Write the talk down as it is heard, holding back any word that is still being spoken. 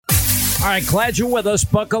All right, glad you're with us.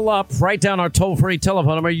 Buckle up. Write down our toll-free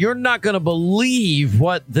telephone number. You're not going to believe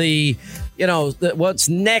what what's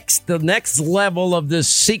next, the next level of this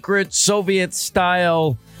secret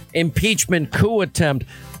Soviet-style impeachment coup attempt.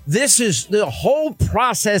 The whole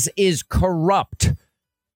process is corrupt.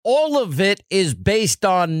 All of it is based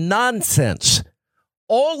on nonsense.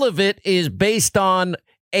 All of it is based on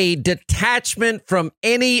a detachment from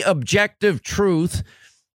any objective truth,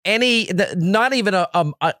 not even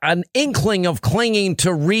an inkling of clinging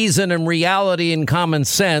to reason and reality and common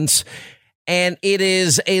sense. And it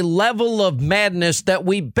is a level of madness that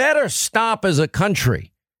we better stop as a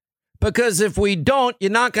country, because if we don't, you're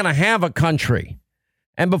not going to have a country.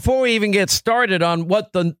 And before we even get started on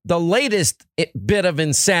what the latest bit of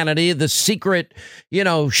insanity, the secret,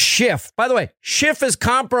 Schiff. By the way, Schiff is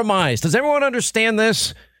compromised. Does everyone understand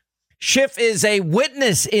this? Schiff is a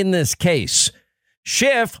witness in this case.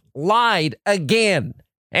 Schiff lied again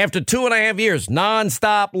after 2.5 years,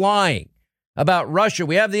 nonstop lying about Russia.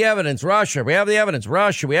 We have the evidence. Russia. We have the evidence.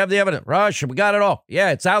 Russia. We have the evidence. Russia. We got it all.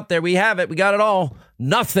 Yeah, it's out there. We have it. We got it all.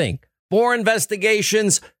 Nothing. 4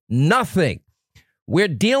 investigations. Nothing. We're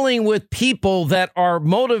dealing with people that are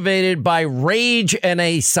motivated by rage and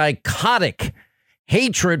a psychotic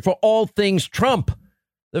hatred for all things Trump.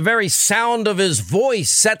 The very sound of his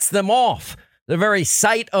voice sets them off. The very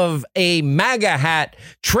sight of a MAGA hat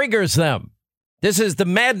triggers them. This is the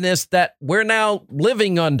madness that we're now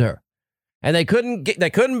living under. And they couldn't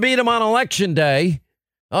beat him on election day.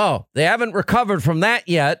 Oh, they haven't recovered from that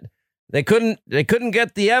yet. They couldn't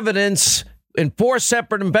get the evidence in 4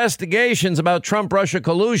 separate investigations about Trump-Russia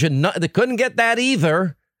collusion. No, they couldn't get that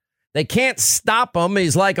either. They can't stop him.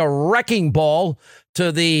 He's like a wrecking ball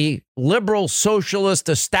to the liberal socialist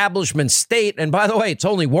establishment state. And by the way, it's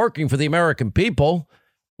only working for the American people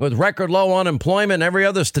with record low unemployment, every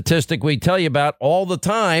other statistic we tell you about all the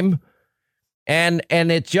time. And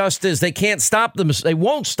it just is, they can't stop them. They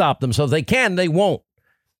won't stop them. So if they can, they won't.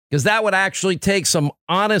 Because that would actually take some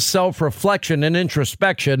honest self-reflection and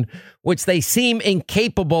introspection, which they seem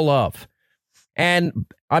incapable of. And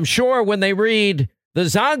I'm sure when they read the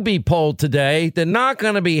Zogby poll today, they're not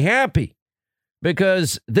going to be happy,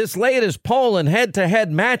 because this latest poll in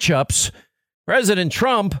head-to-head matchups, President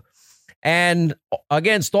Trump and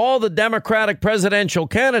against all the Democratic presidential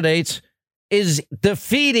candidates is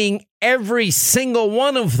defeating every single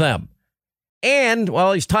one of them. And,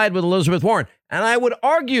 well, he's tied with Elizabeth Warren. And I would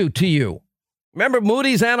argue to you, remember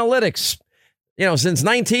Moody's Analytics, since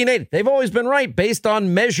 1980, they've always been right based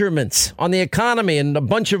on measurements on the economy and a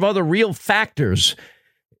bunch of other real factors.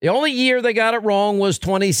 The only year they got it wrong was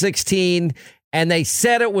 2016, and they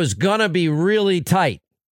said it was going to be really tight.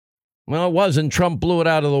 Well, it wasn't. Trump blew it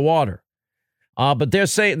out of the water. But they're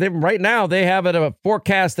saying right now they have it a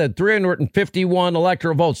forecast at 351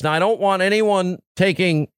 electoral votes. Now, I don't want anyone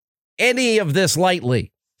taking any of this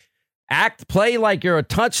lightly. Play like you're a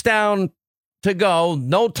touchdown to go,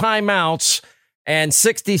 no timeouts, and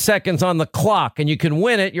 60 seconds on the clock, and you can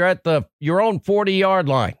win it. You're at your own 40-yard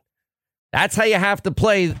line. That's how you have to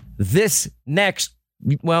play this next,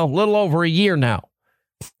 a little over a year now,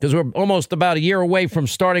 because we're almost about a year away from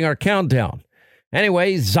starting our countdown.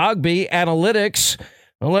 Anyway, Zogby Analytics,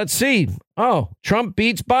 let's see. Oh, Trump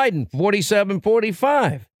beats Biden,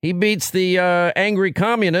 47-45. He beats the angry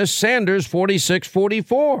communist Sanders,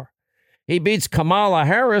 46-44. He beats Kamala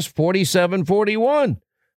Harris, 47-41.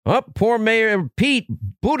 Oh, poor Mayor Pete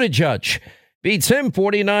Buttigieg beats him,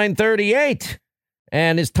 49-38.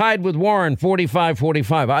 And is tied with Warren,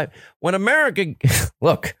 45-45. When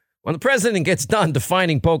the president gets done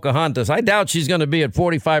defining Pocahontas, I doubt she's going to be at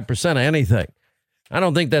 45% of anything. I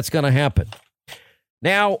don't think that's going to happen.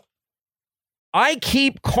 Now, I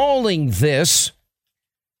keep calling this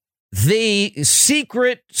the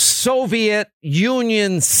secret Soviet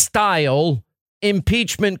Union style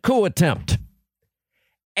impeachment coup attempt.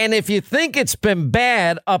 And if you think it's been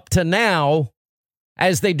bad up to now,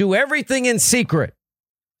 as they do everything in secret,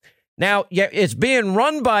 now it's being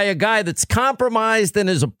run by a guy that's compromised and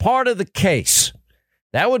is a part of the case.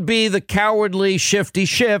 That would be the cowardly Shifty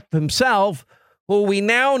Schiff himself, who we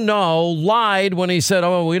now know lied when he said,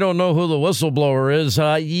 oh, we don't know who the whistleblower is.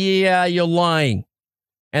 Yeah, you're lying.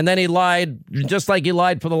 And then he lied just like he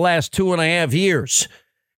lied for the last 2.5 years.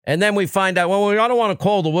 And then we find out, well, I don't want to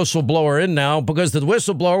call the whistleblower in now because the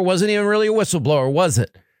whistleblower wasn't even really a whistleblower, was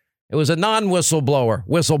it? It was a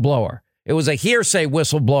whistleblower. It was a hearsay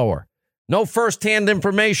whistleblower. No firsthand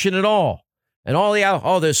information at all. And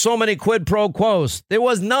there's so many quid pro quos. There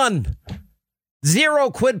was none. Zero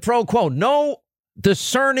quid pro quo. No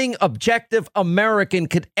discerning, objective American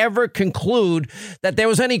could ever conclude that there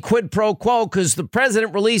was any quid pro quo because the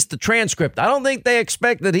president released the transcript. I don't think they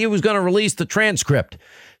expect that he was going to release the transcript.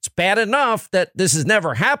 It's bad enough that this has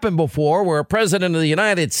never happened before, where a president of the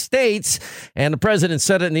United States, and the president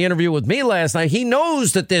said it in the interview with me last night, he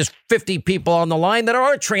knows that there's 50 people on the line that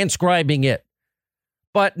are transcribing it.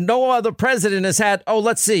 But no other president has had,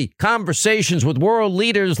 conversations with world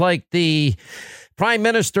leaders like the Prime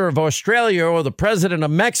Minister of Australia or the President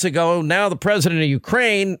of Mexico, now the President of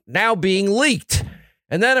Ukraine, now being leaked.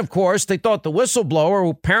 And then, of course, they thought the whistleblower, who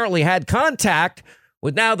apparently had contact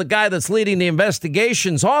with now the guy that's leading the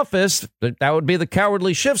investigations office, that would be the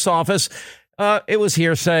Cowardly Schiff's office, it was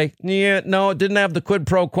hearsay. Yeah, no, it didn't have the quid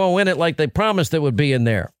pro quo in it like they promised it would be in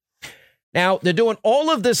there. Now, they're doing all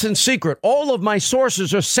of this in secret. All of my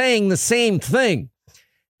sources are saying the same thing,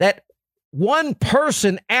 that one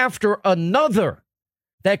person after another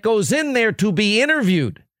that goes in there to be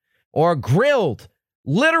interviewed or grilled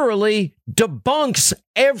literally debunks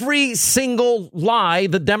every single lie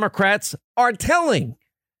the Democrats are telling.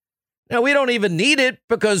 Now, we don't even need it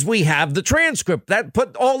because we have the transcript. That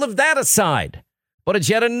put all of that aside. But it's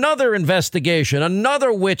yet another investigation,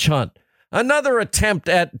 another witch hunt, another attempt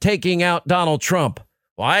at taking out Donald Trump.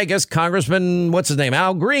 Well, I guess Congressman,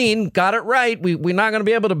 Al Green got it right. We're not going to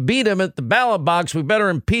be able to beat him at the ballot box. We better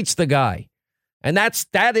impeach the guy. And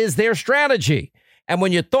that is their strategy. And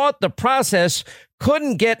when you thought the process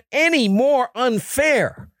couldn't get any more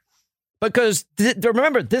unfair, because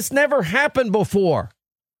remember, this never happened before,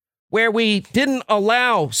 where we didn't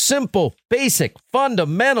allow simple, basic,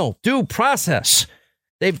 fundamental due process.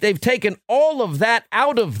 They've taken all of that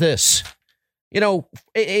out of this. You know,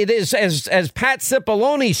 it is, as Pat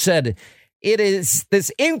Cipollone said,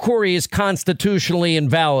 this inquiry is constitutionally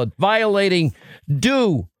invalid, violating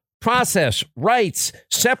due process, rights,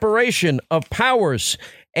 separation of powers.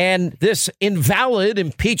 And this invalid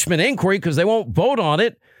impeachment inquiry, because they won't vote on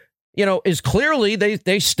it, you know, is clearly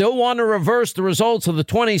they still want to reverse the results of the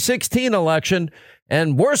 2016 election.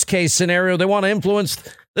 And worst case scenario, they want to influence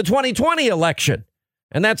the 2020 election.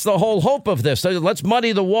 And that's the whole hope of this. Let's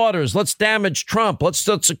muddy the waters. Let's damage Trump. Let's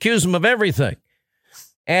accuse him of everything.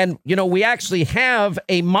 And, you know, we actually have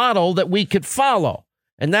a model that we could follow.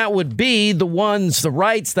 And that would be the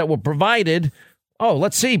rights that were provided. Oh,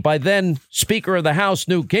 let's see, by then Speaker of the House,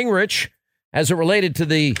 Newt Gingrich, as it related to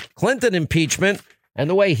the Clinton impeachment and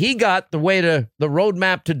the way he got the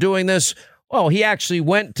roadmap to doing this. Well, he actually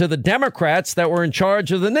went to the Democrats that were in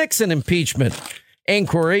charge of the Nixon impeachment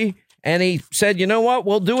inquiry. And he said, you know what,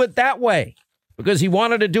 we'll do it that way, because he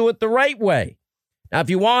wanted to do it the right way. Now, if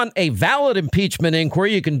you want a valid impeachment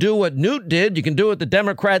inquiry, you can do what Newt did. You can do what the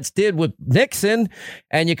Democrats did with Nixon,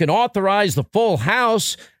 and you can authorize the full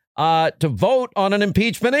House to vote on an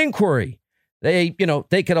impeachment inquiry. They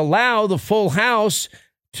could allow the full House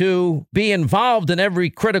to be involved in every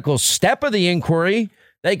critical step of the inquiry.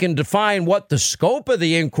 They can define what the scope of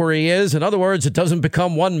the inquiry is. In other words, it doesn't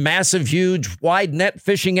become one massive, huge, wide net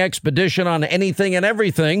fishing expedition on anything and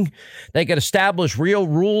everything. They could establish real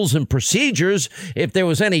rules and procedures. If there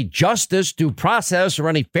was any justice, due process, or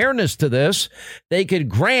any fairness to this, they could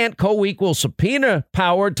grant co-equal subpoena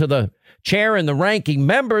power to the chair and the ranking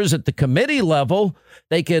members at the committee level.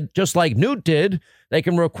 They could, just like Newt did, they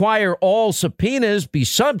can require all subpoenas be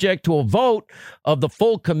subject to a vote of the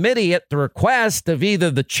full committee at the request of either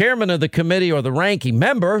the chairman of the committee or the ranking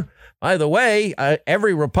member. By the way,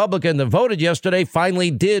 every Republican that voted yesterday finally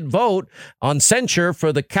did vote on censure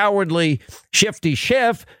for the cowardly Shifty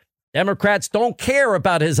Schiff. Democrats don't care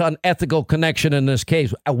about his unethical connection in this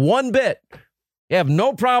case one bit. They have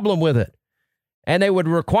no problem with it. And they would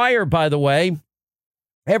require, by the way,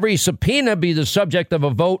 every subpoena be the subject of a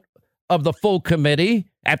vote of the full committee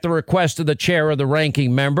at the request of the chair or the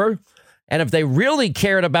ranking member. And if they really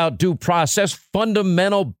cared about due process,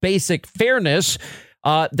 fundamental basic fairness,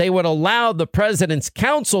 they would allow the president's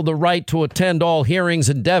counsel the right to attend all hearings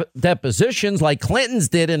and depositions like Clinton's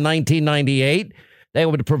did in 1998. They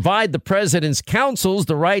would provide the president's counsels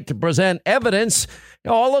the right to present evidence.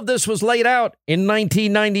 All of this was laid out in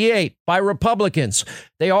 1998 by Republicans.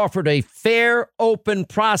 They offered a fair, open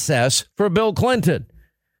process for Bill Clinton.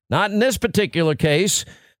 Not in this particular case.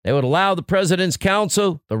 They would allow the president's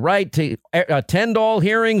counsel the right to attend all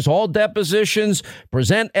hearings, all depositions,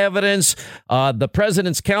 present evidence. The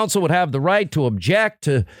president's counsel would have the right to object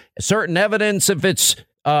to certain evidence if it's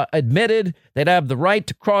admitted. They'd have the right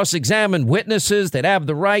to cross-examine witnesses. They'd have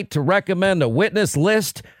the right to recommend a witness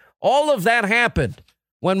list. All of that happened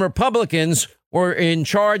when Republicans were in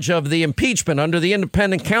charge of the impeachment under the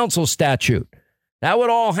independent counsel statute. That would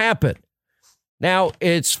all happen. Now,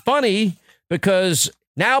 it's funny because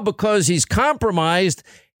he's compromised,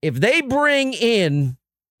 if they bring in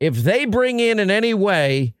in any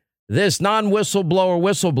way this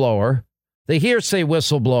whistleblower, the hearsay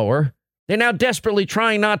whistleblower, they're now desperately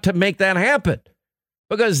trying not to make that happen,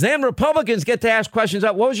 because then Republicans get to ask questions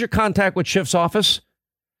about, what was your contact with Schiff's office?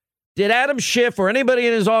 Did Adam Schiff or anybody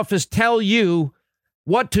in his office tell you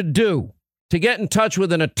what to do to get in touch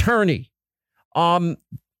with an attorney?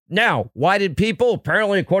 Now, why did people,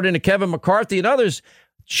 apparently, according to Kevin McCarthy and others,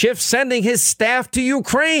 Schiff sending his staff to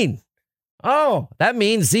Ukraine? Oh, that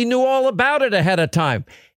means he knew all about it ahead of time.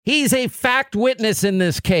 He's a fact witness in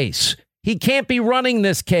this case. He can't be running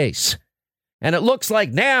this case. And it looks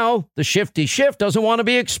like now the shifty Schiff doesn't want to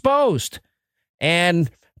be exposed. And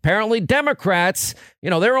apparently Democrats,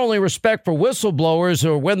 their only respect for whistleblowers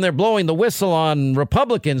or when they're blowing the whistle on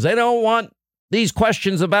Republicans. They don't want these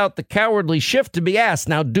questions about the cowardly Schiff to be asked.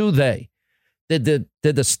 Now, do they? Did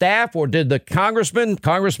the staff or did the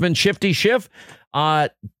Congressman Shifty Schiff,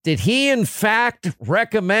 did he in fact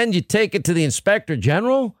recommend you take it to the Inspector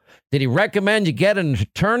General? Did he recommend you get an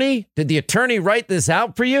attorney? Did the attorney write this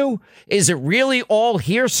out for you? Is it really all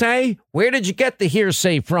hearsay? Where did you get the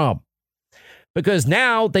hearsay from? Because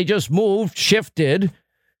now they just shifted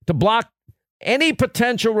to block any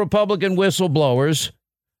potential Republican whistleblowers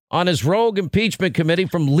on his rogue impeachment committee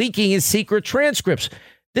from leaking his secret transcripts.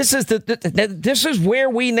 This is where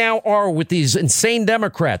we now are with these insane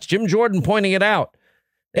Democrats. Jim Jordan pointing it out.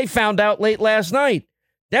 They found out late last night.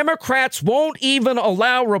 Democrats won't even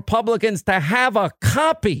allow Republicans to have a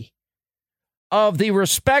copy of the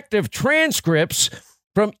respective transcripts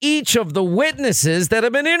from each of the witnesses that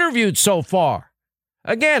have been interviewed so far.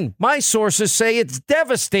 Again, my sources say it's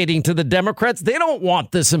devastating to the Democrats. They don't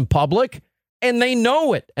want this in public, and they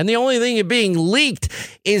know it. And the only thing being leaked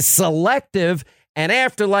is selective. And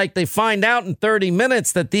after, they find out in 30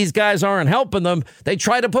 minutes that these guys aren't helping them, they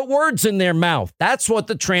try to put words in their mouth. That's what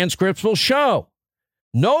the transcripts will show.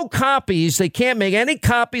 No copies. They can't make any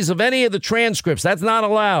copies of any of the transcripts. That's not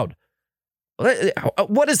allowed.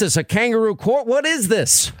 What is this, a kangaroo court? What is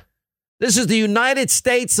this? This is the United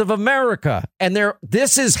States of America. And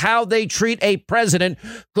this is how they treat a president,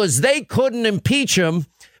 because they couldn't impeach him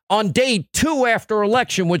on day 2 after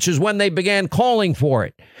election, which is when they began calling for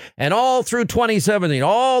it. And all through 2017,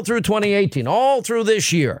 all through 2018, all through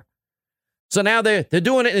this year. So now they're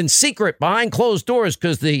doing it in secret behind closed doors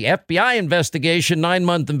because the FBI investigation,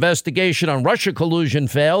 9-month investigation on Russia collusion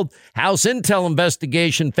failed. House Intel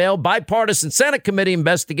investigation failed. Bipartisan Senate committee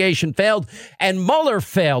investigation failed. And Mueller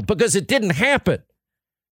failed because it didn't happen.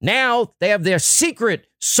 Now they have their secret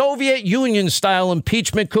Soviet Union style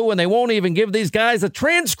impeachment coup, and they won't even give these guys a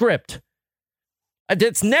transcript.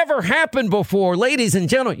 It's never happened before. Ladies and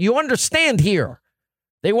gentlemen, you understand here.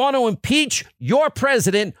 They want to impeach your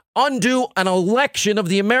president, undo an election of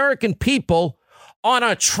the American people on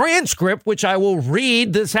a transcript, which I will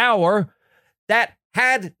read this hour, that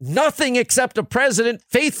had nothing except a president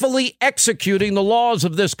faithfully executing the laws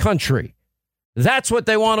of this country. That's what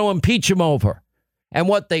they want to impeach him over. And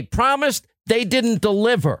what they promised, they didn't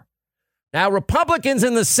deliver. Now, Republicans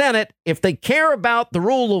in the Senate, if they care about the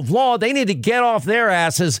rule of law, they need to get off their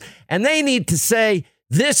asses and they need to say,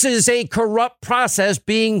 this is a corrupt process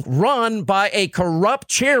being run by a corrupt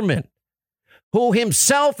chairman who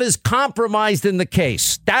himself is compromised in the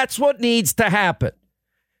case. That's what needs to happen.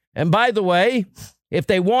 And by the way, if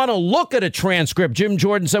they want to look at a transcript, Jim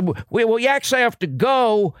Jordan said, we actually have to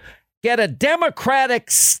go get a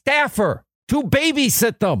Democratic staffer to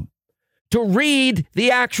babysit them to read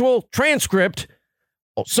the actual transcript.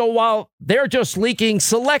 So while they're just leaking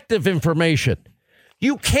selective information,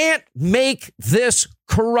 you can't make this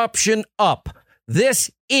corruption up. This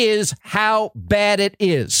is how bad it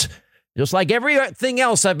is. Just like everything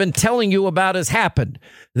else I've been telling you about has happened.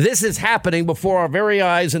 This is happening before our very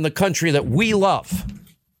eyes in the country that we love.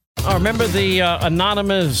 Oh, remember the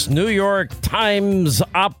anonymous New York Times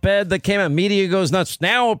op-ed that came out? Media goes nuts.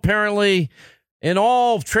 Now, apparently, in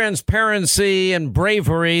all transparency and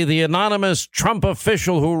bravery, the anonymous Trump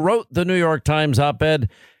official who wrote the New York Times op-ed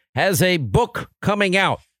has a book coming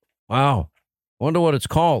out. Wow. Wonder what it's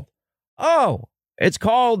called. Oh, it's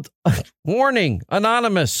called Warning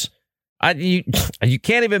Anonymous. You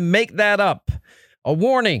can't even make that up. A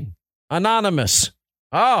warning Anonymous.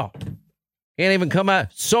 Oh, can't even come out.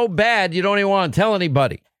 So bad you don't even want to tell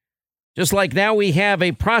anybody. Just like now we have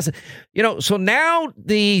a process. So now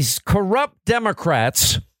these corrupt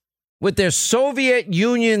Democrats with their Soviet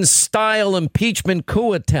Union style impeachment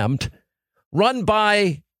coup attempt run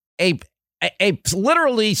by a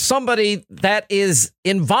literally somebody that is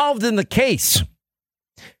involved in the case.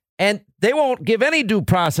 And they won't give any due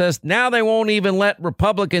process. Now they won't even let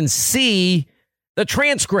Republicans see the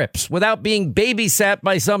transcripts without being babysat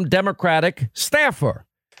by some Democratic staffer.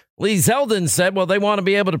 Lee Zeldin said, well, they want to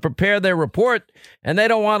be able to prepare their report and they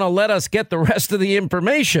don't want to let us get the rest of the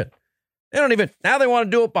information. Now they want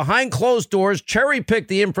to do it behind closed doors, cherry pick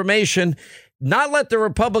the information, not let the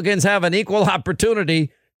Republicans have an equal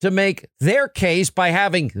opportunity to make their case by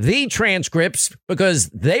having the transcripts, because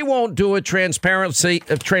they won't do it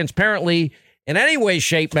transparently in any way,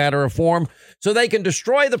 shape, matter, or form, so they can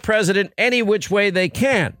destroy the president any which way they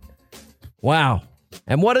can. Wow.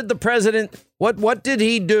 And what did the president, what did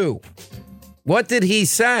he do? What did he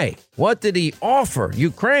say? What did he offer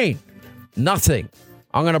Ukraine? Nothing.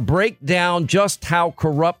 I'm going to break down just how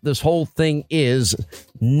corrupt this whole thing is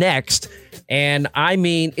next. And I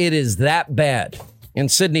mean, it is that bad. And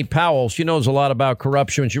Sidney Powell, she knows a lot about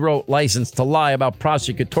corruption. She wrote License to Lie about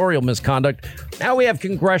prosecutorial misconduct. Now we have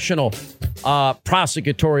congressional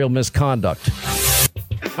prosecutorial misconduct.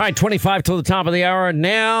 All right, 25 till the top of the hour.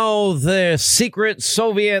 Now the secret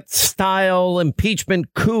Soviet-style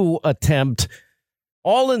impeachment coup attempt,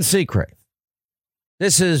 all in secret.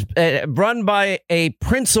 This is run by a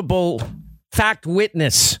principal fact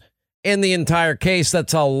witness in the entire case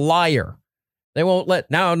that's a liar. They won't let.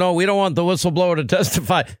 No, we don't want the whistleblower to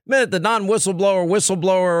testify. The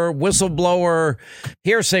whistleblower,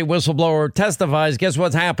 hearsay whistleblower testifies. Guess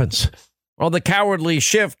what happens? Well, the cowardly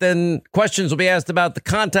shift, then questions will be asked about the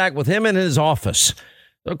contact with him in his office.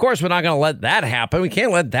 Of course, we're not going to let that happen. We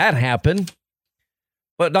can't let that happen.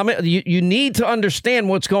 But I mean, you need to understand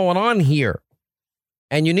what's going on here.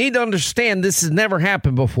 And you need to understand this has never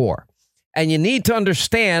happened before. And you need to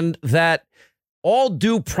understand that all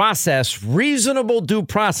due process, reasonable due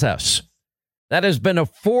process that has been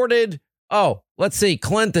afforded,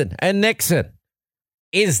 Clinton and Nixon,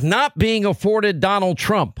 is not being afforded Donald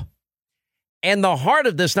Trump. And the heart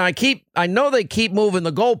of this, now I know they keep moving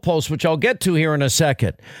the goalposts, which I'll get to here in a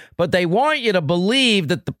second, but they want you to believe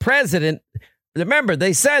that the president, remember,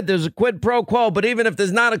 they said there's a quid pro quo, but even if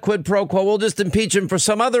there's not a quid pro quo, we'll just impeach him for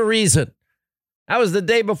some other reason. That was the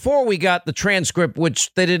day before we got the transcript,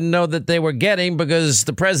 which they didn't know that they were getting because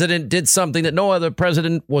the president did something that no other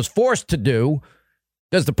president was forced to do,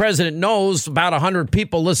 because the president knows about 100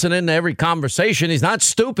 people listening to every conversation. He's not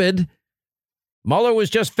stupid. Mueller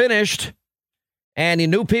was just finished. And he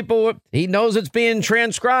knew people, he knows it's being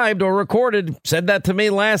transcribed or recorded. Said that to me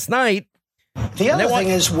last night. The other thing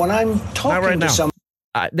is when I'm talking to someone,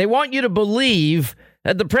 they want you to believe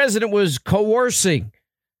that the president was coercing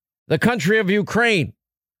the country of Ukraine,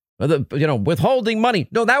 withholding money.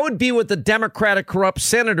 No, that would be what the Democratic corrupt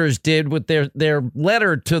senators did with their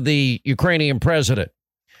letter to the Ukrainian president.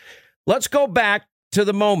 Let's go back to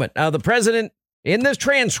the moment. Now, the president in this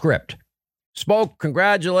transcript spoke,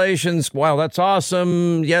 congratulations. Wow, that's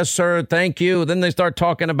awesome. Yes, sir. Thank you. Then they start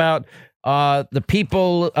talking about the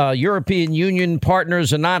people, European Union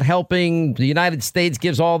partners are not helping. The United States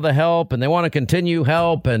gives all the help and they want to continue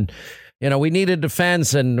help. And, we need a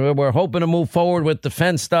defense and we're hoping to move forward with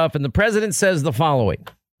defense stuff. And the president says the following.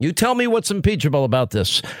 You tell me what's impeachable about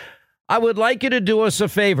this. I would like you to do us a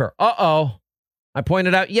favor. I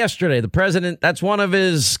pointed out yesterday, the president, that's one of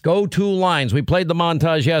his go-to lines. We played the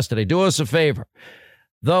montage yesterday. Do us a favor.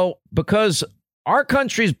 Though, because our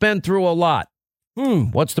country's been through a lot.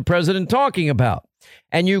 What's the president talking about?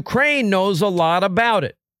 And Ukraine knows a lot about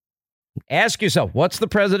it. Ask yourself, what's the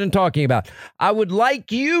president talking about? I would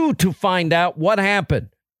like you to find out what happened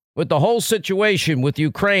with the whole situation with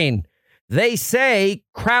Ukraine. They say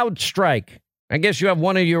CrowdStrike. I guess you have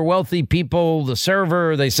one of your wealthy people, the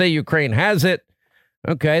server. They say Ukraine has it.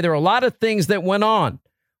 Okay, there are a lot of things that went on.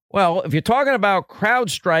 Well, if you're talking about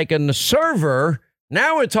CrowdStrike and the server,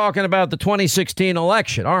 now we're talking about the 2016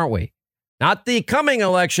 election, aren't we? Not the coming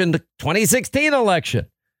election, the 2016 election.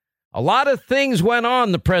 A lot of things went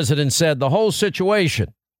on, the president said, the whole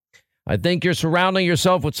situation. I think you're surrounding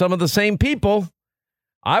yourself with some of the same people.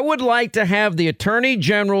 I would like to have the attorney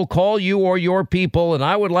general call you or your people, and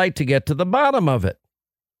I would like to get to the bottom of it.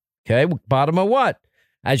 Okay, bottom of what?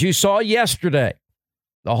 As you saw yesterday.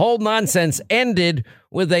 The whole nonsense ended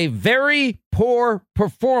with a very poor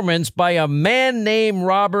performance by a man named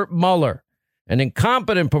Robert Mueller. An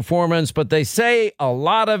incompetent performance, but they say a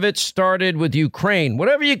lot of it started with Ukraine.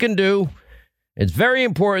 Whatever you can do, it's very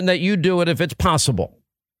important that you do it if it's possible.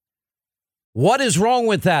 What is wrong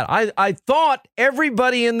with that? I thought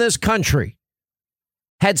everybody in this country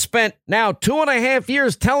had spent now 2.5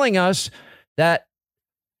 years telling us that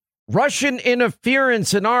Russian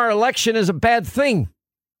interference in our election is a bad thing.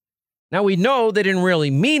 Now, we know they didn't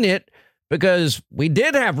really mean it because we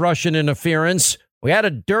did have Russian interference We had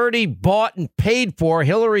a dirty, bought and paid for,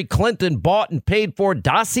 Hillary Clinton bought and paid for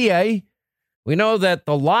dossier. We know that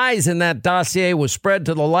the lies in that dossier was spread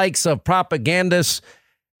to the likes of propagandists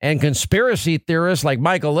and conspiracy theorists like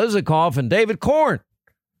Michael Isikoff and David Corn,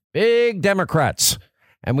 big Democrats.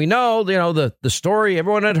 And we know, the story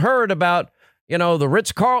everyone had heard about, the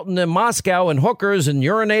Ritz-Carlton in Moscow and hookers and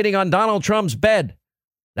urinating on Donald Trump's bed.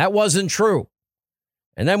 That wasn't true.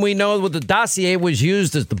 And then we know what the dossier was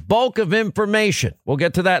used as the bulk of information. We'll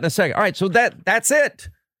get to that in a second. All right, so that's it.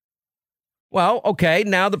 Well, okay,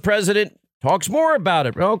 now the president talks more about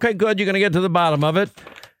it. Okay, good. You're going to get to the bottom of it.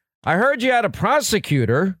 I heard you had a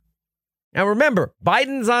prosecutor. Now, remember,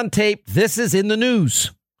 Biden's on tape. This is in the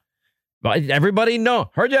news. Everybody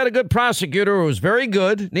know. Heard you had a good prosecutor who was very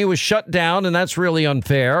good, and he was shut down, and that's really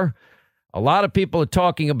unfair. A lot of people are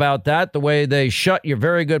talking about that, the way they shut your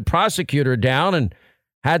very good prosecutor down and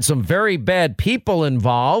had some very bad people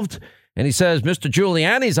involved. And he says, Mr.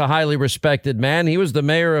 Giuliani's a highly respected man. He was the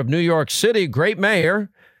mayor of New York City, great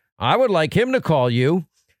mayor. I would like him to call you.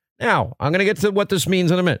 Now, I'm going to get to what this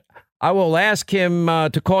means in a minute. I will ask him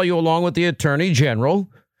to call you along with the attorney general.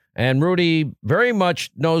 And Rudy very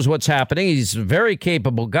much knows what's happening. He's a very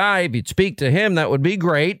capable guy. If you'd speak to him, that would be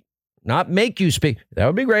great. Not make you speak. That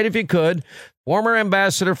would be great if you could. Former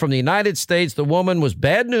ambassador from the United States. The woman was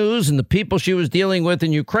bad news, and the people she was dealing with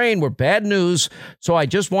in Ukraine were bad news. So I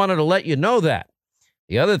just wanted to let you know that.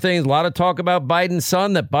 The other thing is a lot of talk about Biden's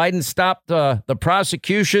son, that Biden stopped the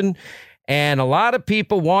prosecution. And a lot of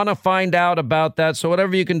people want to find out about that. So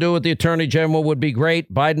whatever you can do with the attorney general would be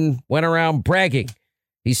great. Biden went around bragging.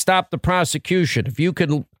 He stopped the prosecution. If you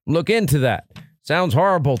can look into that. Sounds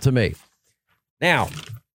horrible to me. Now,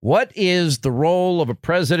 what is the role of a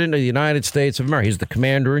president of the United States of America? He's the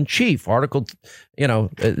commander in chief. Article,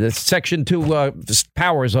 Section 2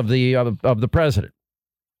 powers of the president.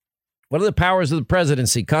 What are the powers of the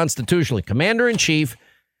presidency constitutionally? Commander in chief.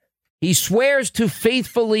 He swears to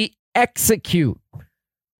faithfully execute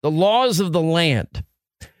the laws of the land.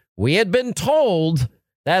 We had been told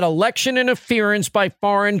that election interference by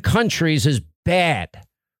foreign countries is bad,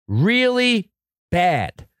 really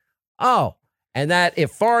bad. Oh, and that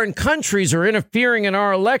if foreign countries are interfering in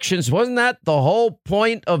our elections, wasn't that the whole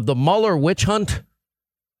point of the Mueller witch hunt?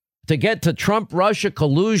 To get to Trump-Russia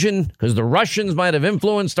collusion, because the Russians might have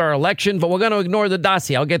influenced our election, but we're going to ignore the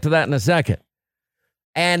dossier. I'll get to that in a second.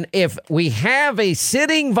 And if we have a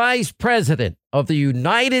sitting vice president of the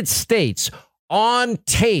United States on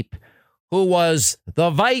tape, who was the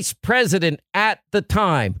vice president at the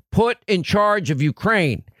time, put in charge of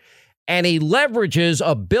Ukraine, and he leverages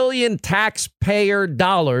 $1 billion taxpayer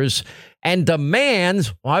dollars and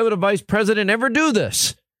demands, why would a vice president ever do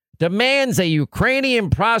this? Demands a Ukrainian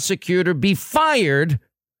prosecutor be fired.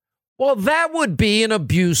 Well, that would be an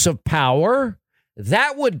abuse of power.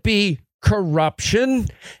 That would be corruption.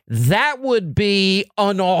 That would be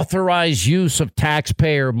unauthorized use of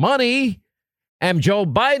taxpayer money. And Joe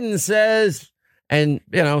Biden says, and,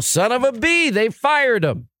 son of a bee, they fired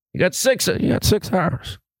him. You got 6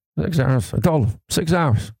 hours. 6 hours. I told him 6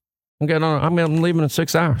 hours. I'm leaving in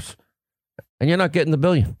 6 hours. And you're not getting the $1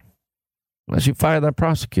 billion unless you fire that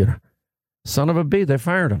prosecutor. Son of a bee, they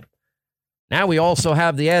fired him. Now we also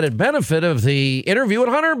have the added benefit of the interview with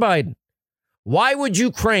Hunter Biden. Why would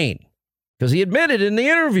Ukraine? Because he admitted in the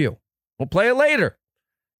interview, we'll play it later,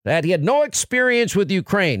 that he had no experience with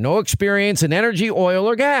Ukraine, no experience in energy, oil,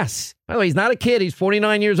 or gas. By the way, he's not a kid. He's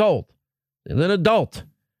 49 years old. He's an adult.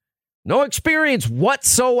 No experience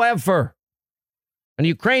whatsoever. And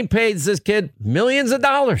Ukraine pays this kid millions of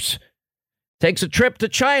dollars. Takes a trip to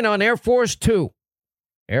China on Air Force Two.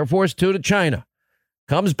 Air Force Two to China.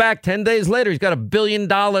 Comes back 10 days later. He's got $1 billion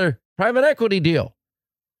private equity deal.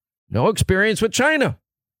 No experience with China.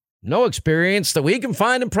 No experience that we can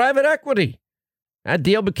find in private equity. That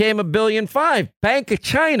deal became $1.5 billion. Bank of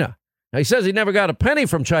China. Now, he says he never got a penny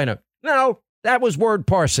from China. No, that was word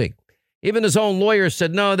parsing. Even his own lawyer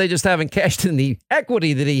said, no, they just haven't cashed in the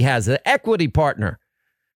equity that he has, the equity partner.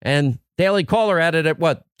 And Daily Caller had it at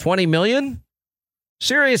what, 20 million?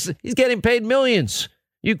 Serious, he's getting paid millions.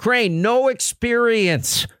 Ukraine, no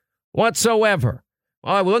experience whatsoever.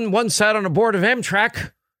 One sat on the board of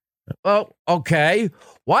Amtrak. Oh, okay.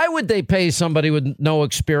 Why would they pay somebody with no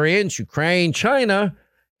experience? Ukraine, China,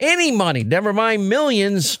 any money, never mind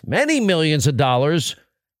millions, many millions of dollars,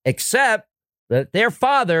 except that their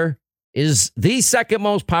father is the second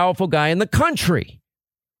most powerful guy in the country.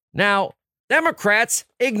 Now, Democrats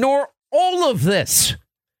ignore all of this.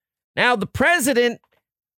 Now, the president,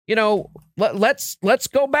 let's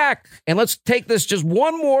go back and let's take this just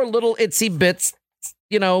one more little itsy bits,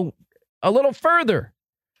 a little further.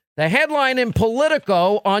 The headline in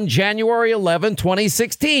Politico on January 11,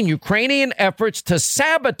 2016, Ukrainian efforts to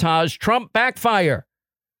sabotage Trump backfire.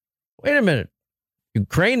 Wait a minute.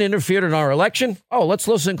 Ukraine interfered in our election? Oh, let's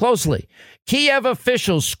listen closely. Kiev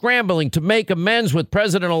officials scrambling to make amends with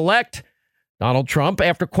President-elect Donald Trump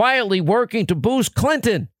after quietly working to boost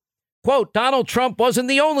Clinton. Quote, Donald Trump wasn't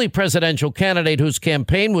the only presidential candidate whose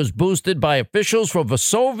campaign was boosted by officials from a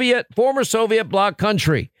former Soviet bloc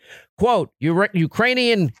country. Quote,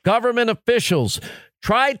 Ukrainian government officials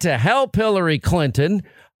tried to help Hillary Clinton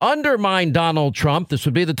undermine Donald Trump. This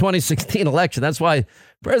would be the 2016 election. That's why the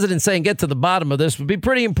president saying get to the bottom of this would be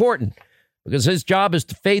pretty important, because his job is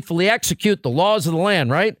to faithfully execute the laws of the land,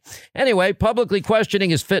 right? Anyway, publicly questioning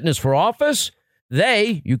his fitness for office.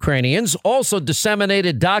 They, Ukrainians, also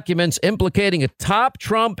disseminated documents implicating a top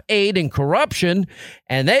Trump aide in corruption,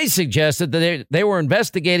 and they suggested that they were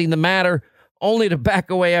investigating the matter only to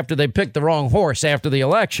back away after they picked the wrong horse after the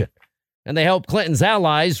election. And they helped Clinton's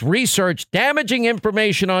allies research damaging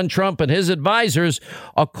information on Trump and his advisors,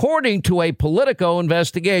 according to a Politico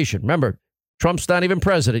investigation. Remember, Trump's not even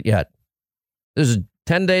president yet. This is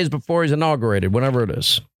 10 days before he's inaugurated, whenever it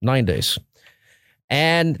is, 9 days.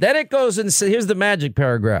 And then it goes and says, here's the magic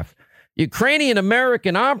paragraph. Ukrainian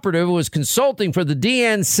American operative was consulting for the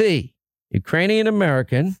DNC. Ukrainian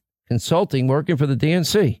American consulting, working for the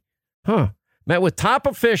DNC. Met with top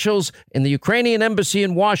officials in the Ukrainian embassy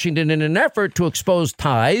in Washington in an effort to expose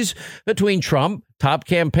ties between Trump, top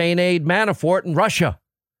campaign aide Manafort, and Russia,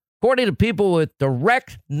 according to people with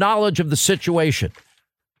direct knowledge of the situation.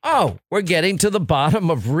 Oh, we're getting to the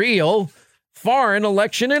bottom of real foreign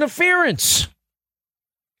election interference.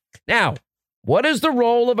 Now, what is the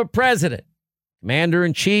role of a president?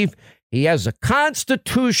 Commander-in-chief, he has a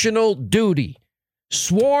constitutional duty,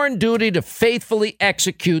 sworn duty to faithfully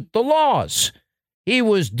execute the laws. He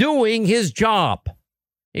was doing his job.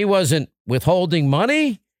 He wasn't withholding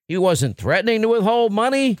money. He wasn't threatening to withhold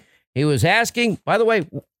money. He was asking, by the way,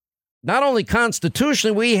 not only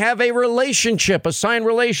constitutionally, we have a relationship, a signed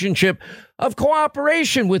relationship of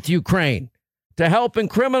cooperation with Ukraine to help in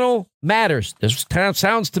criminal matters. This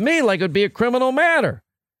sounds to me like it would be a criminal matter.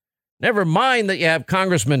 Never mind that you have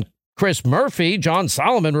Congressman Chris Murphy. John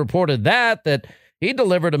Solomon reported that he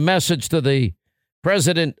delivered a message to the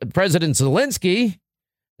President Zelensky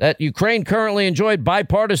that Ukraine currently enjoyed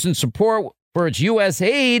bipartisan support for its U.S.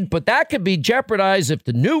 aid, but that could be jeopardized if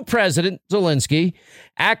the new President Zelensky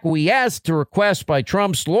acquiesced to requests by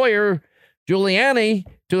Trump's lawyer, Giuliani,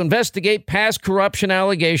 to investigate past corruption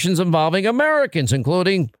allegations involving Americans,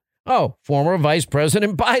 including, former Vice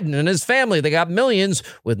President Biden and his family. They got millions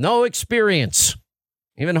with no experience.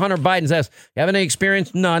 Even Hunter Biden's asked, you have any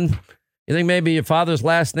experience? None. You think maybe your father's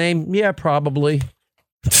last name? Yeah, probably.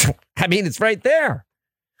 I mean, it's right there.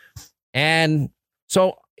 And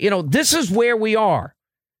so, this is where we are.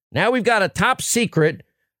 Now we've got a top secret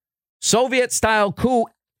Soviet-style coup,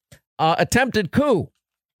 attempted coup.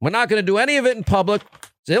 We're not going to do any of it in public.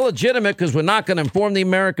 It's illegitimate because we're not going to inform the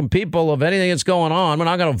American people of anything that's going on. We're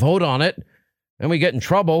not going to vote on it. And we get in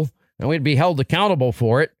trouble and we'd be held accountable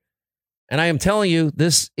for it. And I am telling you,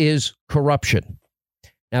 this is corruption.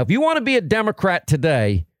 Now, if you want to be a Democrat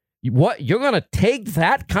today, you're going to take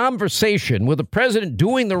that conversation with the president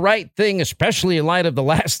doing the right thing, especially in light of the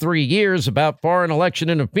last 3 years about foreign election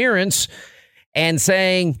interference, and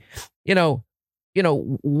saying,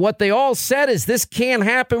 what they all said is this can't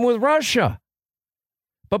happen with Russia.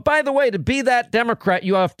 But by the way, to be that Democrat,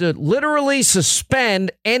 you have to literally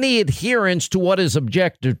suspend any adherence to what is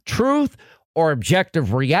objective truth or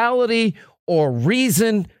objective reality or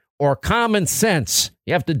reason or common sense.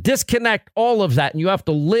 You have to disconnect all of that, and you have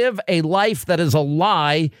to live a life that is a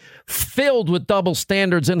lie filled with double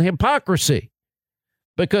standards and hypocrisy.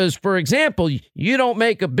 Because, for example, you don't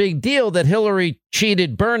make a big deal that Hillary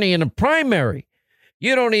cheated Bernie in a primary.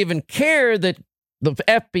 You don't even care that the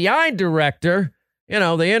FBI director,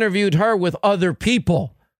 they interviewed her with other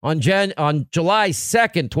people on July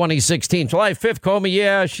 2nd, 2016. July 5th,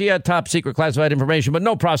 Comey, she had top secret classified information, but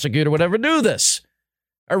no prosecutor would ever do this.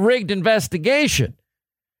 A rigged investigation.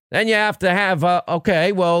 Then you have to have,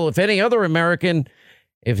 if any other American,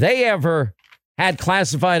 if they ever had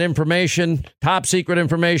classified information, top secret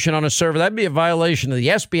information on a server, that'd be a violation of the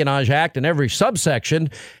Espionage Act in every subsection.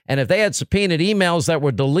 And if they had subpoenaed emails that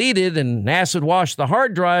were deleted and acid washed the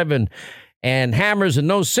hard drive and hammers and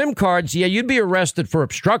no SIM cards, you'd be arrested for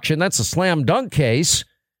obstruction. That's a slam dunk case.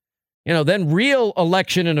 Then real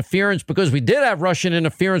election interference, because we did have Russian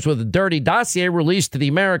interference with a dirty dossier released to the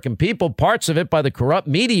American people, parts of it by the corrupt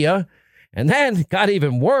media. And then it got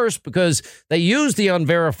even worse because they used the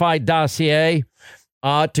unverified dossier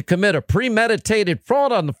to commit a premeditated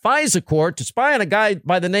fraud on the FISA court to spy on a guy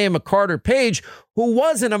by the name of Carter Page, who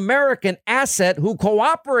was an American asset who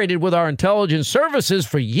cooperated with our intelligence services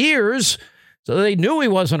for years. So they knew he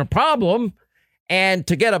wasn't a problem. And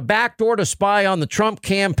to get a backdoor to spy on the Trump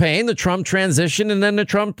campaign, the Trump transition, and then the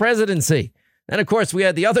Trump presidency. And, of course, we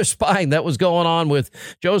had the other spying that was going on with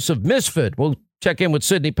Joseph Misfit. We'll check in with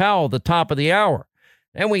Sidney Powell at the top of the hour.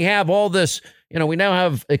 And we have all this, we now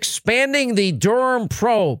have expanding the Durham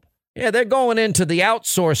probe. Yeah, they're going into the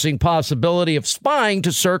outsourcing possibility of spying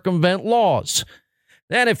to circumvent laws.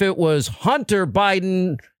 Then if it was Hunter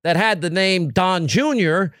Biden that had the name Don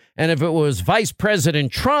Jr., and if it was Vice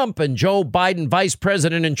President Trump and Joe Biden, Vice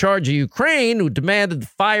President in charge of Ukraine, who demanded the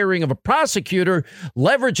firing of a prosecutor,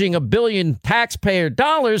 leveraging $1 billion taxpayer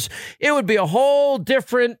dollars, it would be a whole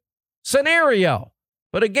different scenario.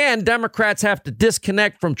 But again, Democrats have to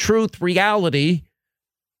disconnect from truth, reality,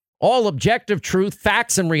 all objective truth,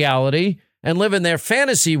 facts and reality, and live in their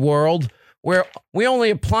fantasy world where we only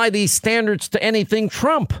apply these standards to anything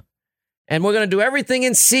Trump. And we're going to do everything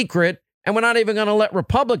in secret, and we're not even going to let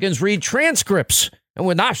Republicans read transcripts. And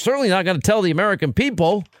we're certainly not going to tell the American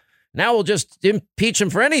people. Now we'll just impeach him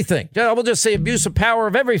for anything. We'll just say abuse of power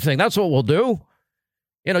of everything. That's what we'll do.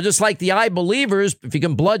 Just like the I believers, if you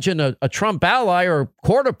can bludgeon a Trump ally or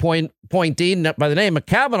court appointee by the name of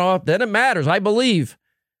Kavanaugh, then it matters. I believe.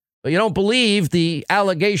 But you don't believe the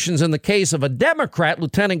allegations in the case of a Democrat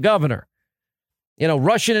lieutenant governor.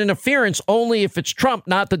 Russian interference only if it's Trump,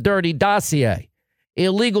 not the dirty dossier.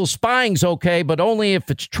 Illegal spying's okay, but only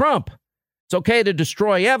if it's Trump. It's okay to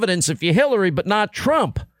destroy evidence if you're Hillary, but not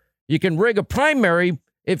Trump. You can rig a primary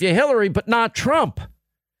if you're Hillary, but not Trump.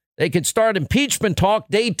 They could start impeachment talk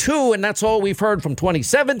day 2, and that's all we've heard from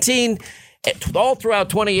 2017, all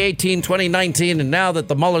throughout 2018, 2019, and now that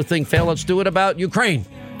the Mueller thing failed, let's do it about Ukraine.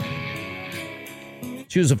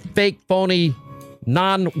 Choose a fake, phony,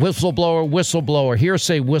 non-whistleblower,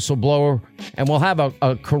 hearsay whistleblower, and we'll have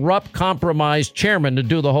a corrupt, compromised chairman to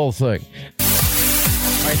do the whole thing.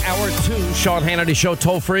 All right, hour 2, Sean Hannity Show,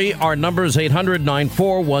 toll free. Our number is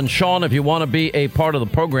 800-941-SEAN if you want to be a part of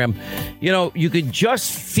the program. You could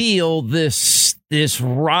just feel this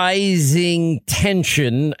rising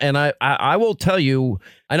tension, and I will tell you,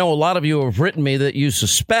 I know a lot of you have written me that you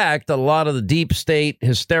suspect that a lot of the deep state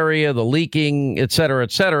hysteria, the leaking, et cetera,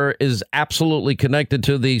 is absolutely connected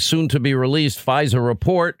to the soon-to-be-released FISA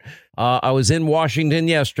report. I was in Washington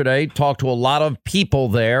yesterday, talked to a lot of people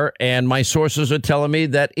there, and my sources are telling me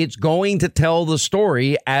that it's going to tell the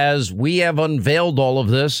story as we have unveiled all of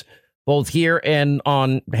this, both here and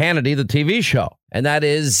on Hannity, the TV show. And that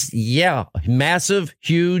is, massive,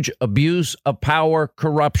 huge abuse of power,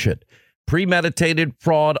 corruption. Premeditated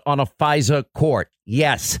fraud on a FISA court.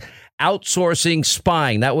 Yes. Outsourcing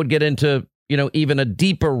spying. That would get into, even a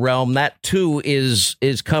deeper realm. That, too, is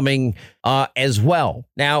coming as well.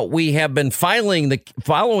 Now, we have been following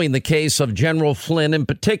the case of General Flynn in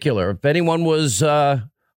particular. If anyone was,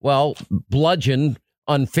 bludgeoned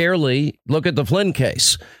unfairly, look at the Flynn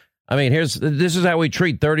case. I mean, this is how we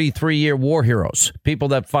treat 33-year war heroes, people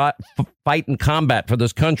that fight in combat for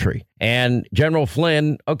this country. And General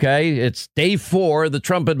Flynn, it's day 4 of the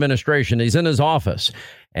Trump administration. He's in his office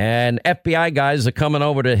and FBI guys are coming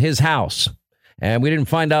over to his house. And we didn't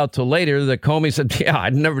find out till later that Comey said,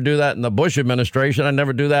 I'd never do that in the Bush administration. I'd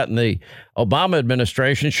never do that in the Obama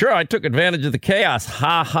administration. Sure, I took advantage of the chaos.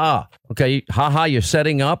 Ha ha. Okay, ha ha, you're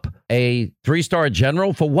setting up a 3-star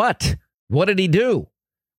general for what? What did he do?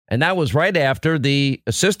 And that was right after the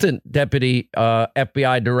assistant deputy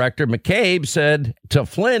FBI director, McCabe, said to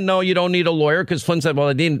Flynn, no, you don't need a lawyer, because Flynn said,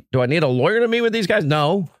 well, do I need a lawyer to meet with these guys?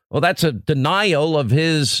 No. Well, that's a denial of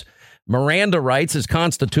his Miranda rights, his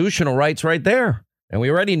constitutional rights right there. And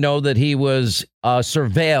we already know that he was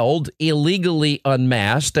surveilled, illegally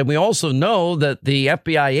unmasked. And we also know that the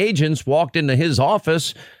FBI agents walked into his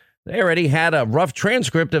office. They already had a rough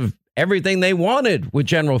transcript of everything they wanted with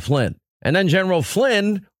General Flynn. And then General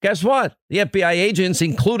Flynn, guess what? The FBI agents,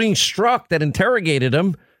 including Strzok that interrogated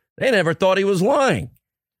him, they never thought he was lying.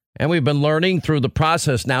 And we've been learning through the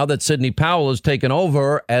process now that Sidney Powell has taken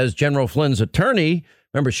over as General Flynn's attorney.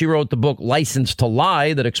 Remember, she wrote the book License to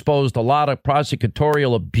Lie that exposed a lot of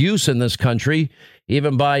prosecutorial abuse in this country,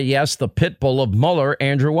 even by, yes, the pit bull of Mueller,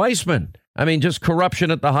 Andrew Weissman. I mean, just corruption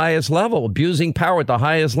at the highest level, abusing power at the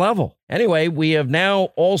highest level. Anyway, we have now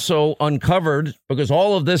also uncovered, because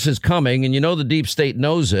all of this is coming, and the deep state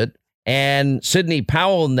knows it, and Sidney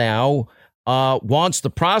Powell now wants the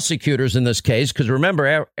prosecutors in this case, because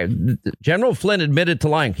remember, General Flynn admitted to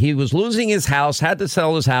lying. He was losing his house, had to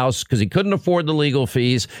sell his house because he couldn't afford the legal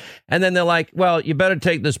fees. And then they're like, well, you better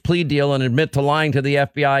take this plea deal and admit to lying to the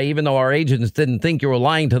FBI, even though our agents didn't think you were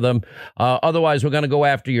lying to them. Otherwise, we're going to go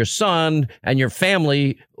after your son and your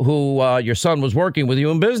family, who your son was working with you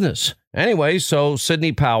in business. Anyway, so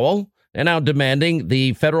Sidney Powell, they're now demanding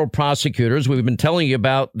the federal prosecutors. We've been telling you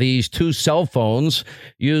about these 2 cell phones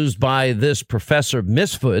used by this Professor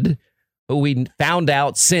Misford, who we found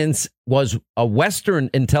out since was a Western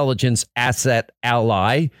intelligence asset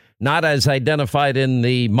ally, not as identified in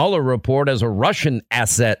the Mueller report as a Russian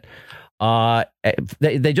asset.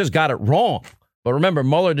 They just got it wrong. But remember,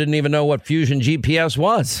 Mueller didn't even know what Fusion GPS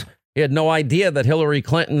was. He had no idea that Hillary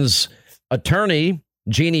Clinton's attorney,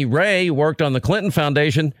 Jeannie Ray, worked on the Clinton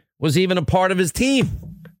Foundation, was even a part of his team.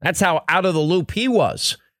 That's how out of the loop he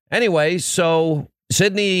was. Anyway, so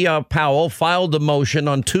Sidney Powell filed a motion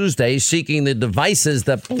on Tuesday seeking the devices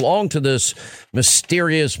that belong to this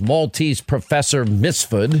mysterious Maltese Professor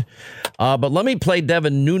Misford. But let me play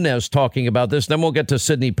Devin Nunes talking about this, then we'll get to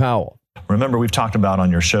Sidney Powell. Remember, we've talked about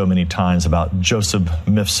on your show many times about Joseph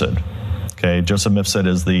Mifsud. Okay, Joseph Mifsud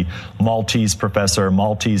is the Maltese professor,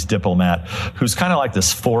 Maltese diplomat, who's kind of like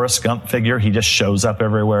this Forrest Gump figure. He just shows up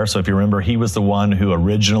everywhere. So if you remember, he was the one who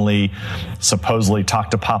originally supposedly talked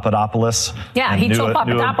to Papadopoulos. Yeah, he told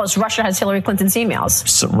Papadopoulos Russia has Hillary Clinton's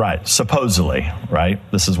emails. Right, supposedly, right?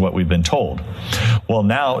 This is what we've been told. Well,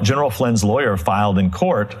 now General Flynn's lawyer filed in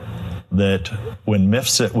court that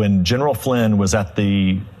when General Flynn was at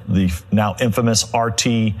the now infamous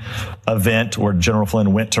RT event where General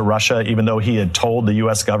Flynn went to Russia, even though he had told the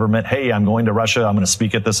U.S. government, hey, I'm going to Russia, I'm going to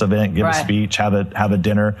speak at this event, give a speech, have a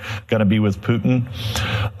dinner, going to be with Putin.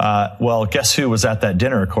 Well, guess who was at that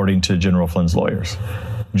dinner, according to General Flynn's lawyers?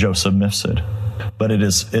 Joseph Mifsud. But it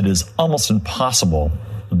is almost impossible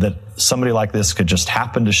that somebody like this could just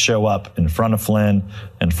happen to show up in front of Flynn,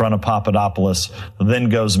 in front of Papadopoulos, then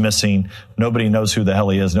goes missing. Nobody knows who the hell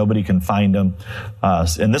he is. Nobody can find him.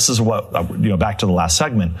 And this is what, back to the last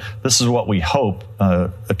segment, this is what we hope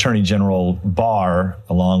Attorney General Barr,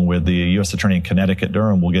 along with the U.S. Attorney in Connecticut,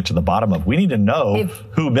 Durham, will get to the bottom of. We need to know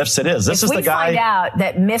who Mifsud is. This is the guy. If we find out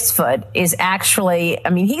that Misford is actually,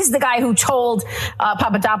 he's the guy who told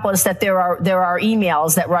Papadopoulos that there are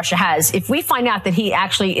emails that Russia has. If we find out that he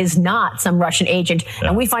actually is not some Russian agent,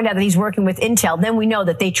 and we find out that he's working with Intel, then we know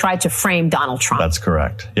that they tried to frame Donald Trump. That's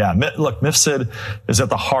correct. Yeah. Look, Mifsud is at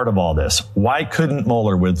the heart of all this. Why couldn't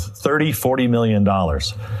Mueller, with $30-40 million,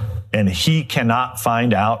 and he cannot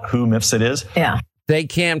find out who Mifsud is? Yeah. They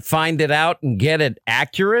can't find it out and get it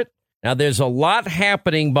accurate. Now, there's a lot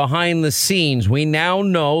happening behind the scenes. We now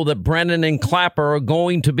know that Brennan and Clapper are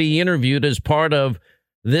going to be interviewed as part of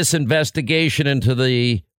this investigation into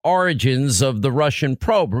the origins of the Russian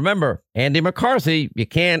probe. Remember, Andy McCarthy,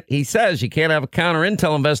 he says you can't have a counter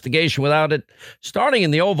intel investigation without it starting in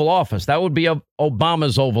the Oval Office. That would be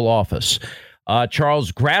Obama's Oval Office.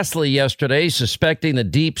 Charles Grassley yesterday suspecting the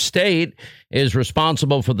deep state is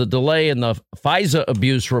responsible for the delay in the FISA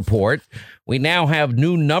abuse report. We now have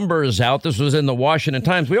new numbers out. This was in the Washington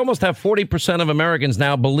Times. We almost have 40% of Americans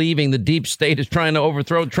now believing the deep state is trying to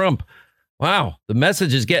overthrow Trump. Wow. The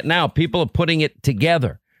message is getting out. People are putting it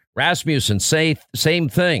together. Rasmussen, same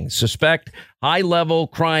thing. Suspect high-level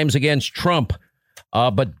crimes against Trump,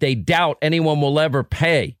 but they doubt anyone will ever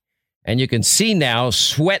pay. And you can see now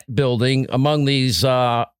sweat building among these,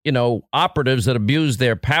 operatives that abuse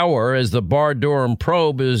their power as the Barr-Durham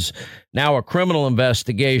probe is now a criminal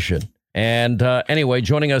investigation. And anyway,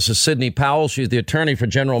 joining us is Sidney Powell. She's the attorney for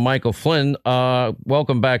General Michael Flynn.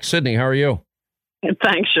 Welcome back, Sidney. How are you?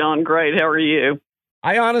 Thanks, Sean. Great. How are you?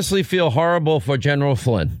 I honestly feel horrible for General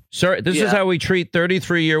Flynn. Sir, this is how we treat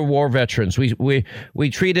 33-year war veterans. We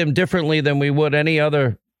treat him differently than we would any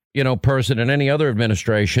other, person in any other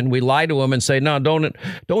administration. We lie to him and say, no,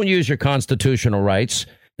 don't use your constitutional rights.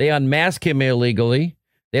 They unmask him illegally.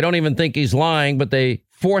 They don't even think he's lying, but they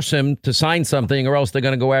force him to sign something or else they're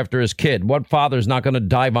going to go after his kid. What father's not going to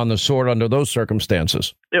dive on the sword under those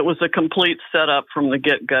circumstances? It was a complete setup from the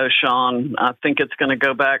get-go, Sean. I think it's going to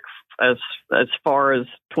go back as far as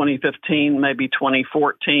 2015, maybe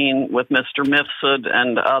 2014 with Mr. Mifsud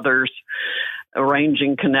and others.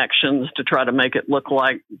 arranging connections to try to make it look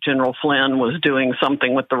like General Flynn was doing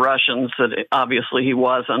something with the Russians that obviously he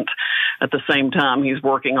wasn't. At the same time, he's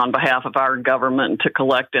working on behalf of our government to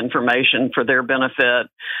collect information for their benefit.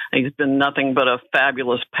 He's been nothing but a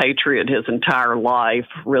fabulous patriot his entire life,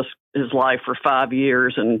 risked his life for 5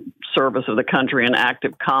 years in service of the country in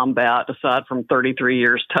active combat, aside from 33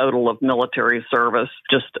 years total of military service.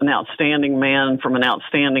 Just an outstanding man from an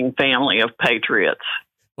outstanding family of patriots.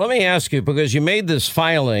 Let me ask you, because you made this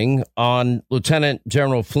filing on Lieutenant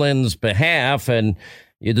General Flynn's behalf, and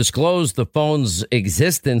you disclosed the phone's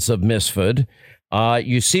existence of Misford.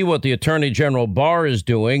 You see what the Attorney General Barr is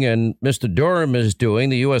doing and Mr. Durham is doing,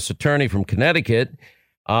 the U.S. Attorney from Connecticut.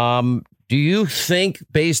 Do you think,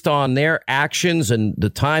 based on their actions and the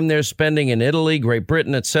time they're spending in Italy, Great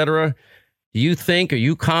Britain, et cetera, are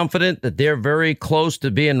you confident that they're very close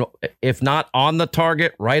to being, if not on the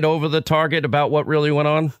target, right over the target about what really went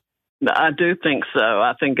on? I do think so.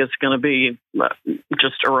 I think it's going to be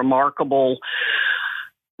just a remarkable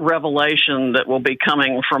revelation that will be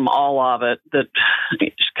coming from all of it that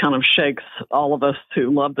just kind of shakes all of us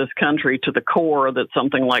who love this country to the core, that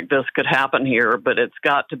something like this could happen here, but it's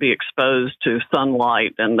got to be exposed to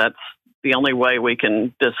sunlight, and that's the only way we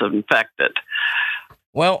can disinfect it.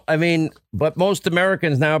 Well, I mean, but most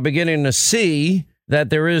Americans now are beginning to see that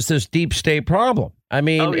there is this deep state problem. I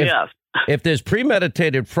mean, if there's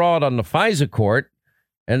premeditated fraud on the FISA court,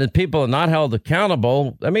 and that people are not held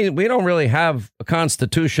accountable, I mean, we don't really have a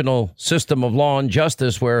constitutional system of law and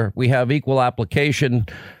justice where we have equal application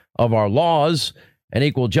of our laws and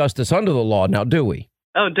equal justice under the law. Now, do we?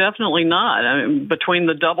 Oh, definitely not. I mean, between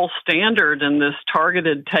the double standard and this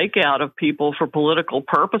targeted takeout of people for political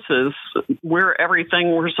purposes, we're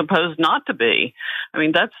everything we're supposed not to be. I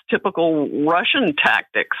mean, that's typical Russian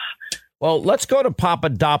tactics. Well, let's go to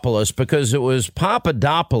Papadopoulos, because it was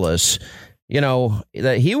Papadopoulos, you know,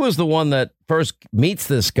 that he was the one that first meets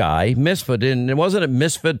this guy, Misford, and wasn't it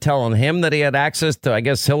Misford telling him that he had access to, I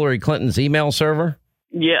guess, Hillary Clinton's email server?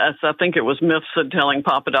 Yes, I think it was Misford telling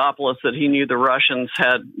Papadopoulos that he knew the Russians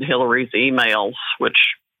had Hillary's emails, which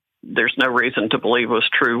there's no reason to believe was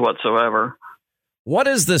true whatsoever. What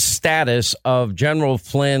is the status of General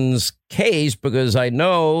Flynn's case? Because I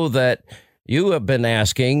know that you have been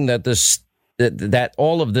asking that that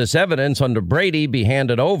all of this evidence under Brady be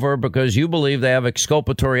handed over because you believe they have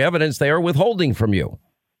exculpatory evidence they are withholding from you.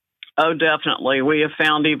 Oh, definitely. We have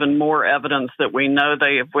found even more evidence that we know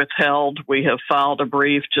they have withheld. We have filed a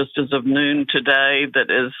brief just as of noon today that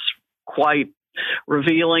is quite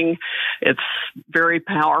revealing. It's very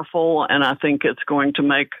powerful, and I think it's going to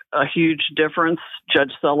make a huge difference.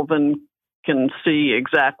 Judge Sullivan can see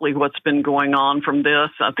exactly what's been going on from this.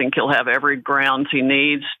 I think he'll have every grounds he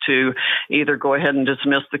needs to either go ahead and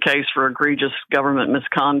dismiss the case for egregious government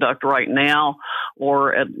misconduct right now,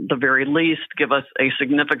 or at the very least give us a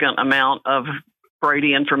significant amount of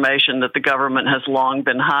Brady information that the government has long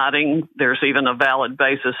been hiding. There's even a valid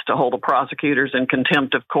basis to hold the prosecutors in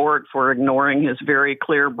contempt of court for ignoring his very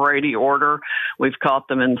clear Brady order. We've caught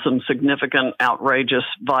them in some significant, outrageous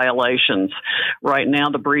violations. Right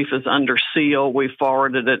now, the brief is under seal. We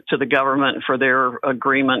forwarded it to the government for their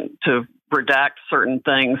agreement to redact certain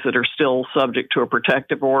things that are still subject to a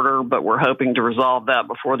protective order, but we're hoping to resolve that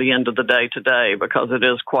before the end of the day today because it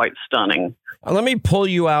is quite stunning. Let me pull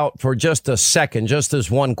you out for just a second, just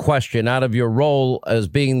as one question, out of your role as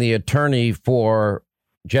being the attorney for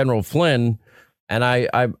General Flynn. And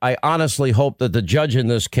I honestly hope that the judge in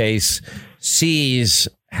this case sees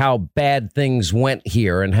how bad things went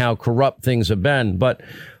here and how corrupt things have been. But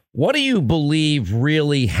what do you believe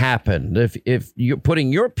really happened? If you're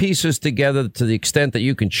putting your pieces together to the extent that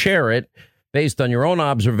you can share it, based on your own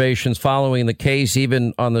observations following the case,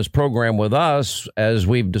 even on this program with us, as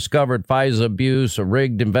we've discovered FISA abuse, a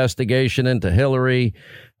rigged investigation into Hillary,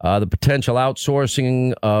 the potential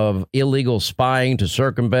outsourcing of illegal spying to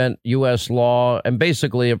circumvent U.S. law, and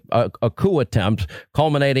basically a coup attempt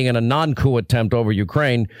culminating in a non-coup attempt over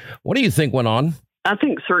Ukraine. What do you think went on? I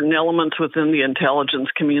think certain elements within the intelligence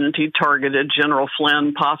community targeted General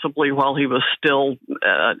Flynn, possibly while he was still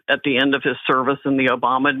at the end of his service in the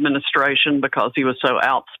Obama administration, because he was so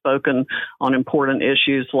outspoken on important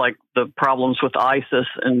issues like the problems with ISIS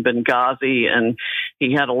and Benghazi. And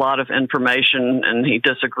he had a lot of information, and he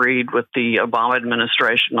disagreed with the Obama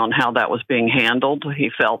administration on how that was being handled.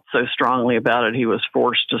 He felt so strongly about it, he was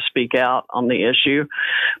forced to speak out on the issue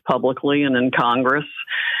publicly and in Congress.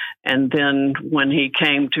 And then when he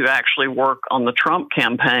came to actually work on the Trump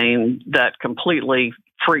campaign, that completely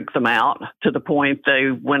freaked them out to the point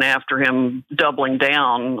they went after him, doubling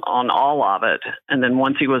down on all of it. And then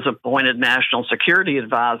once he was appointed national security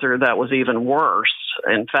advisor, that was even worse.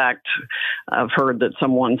 In fact, I've heard that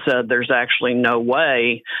someone said there's actually no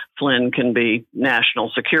way Flynn can be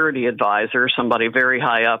national security advisor. Somebody very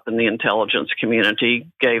high up in the intelligence community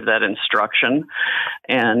gave that instruction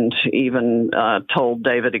and even told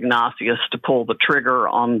David Ignatius to pull the trigger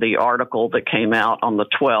on the article that came out on the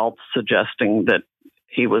 12th, suggesting that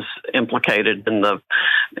he was implicated in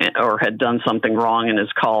or had done something wrong in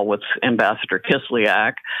his call with Ambassador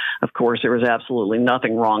Kislyak. Of course, there was absolutely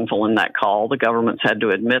nothing wrongful in that call. The government's had to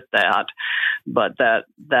admit that. But that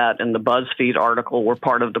and the BuzzFeed article were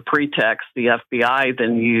part of the pretext the FBI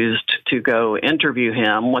then used to go interview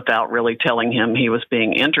him without really telling him he was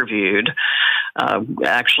being interviewed.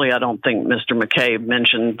 Actually, I don't think Mr. McCabe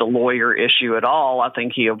mentioned the lawyer issue at all. I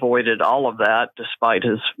think he avoided all of that, despite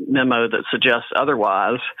his memo that suggests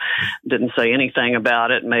otherwise. Didn't say anything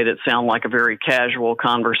about it, made it sound like a very casual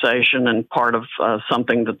conversation and part of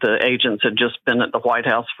something that the agents had just been at the White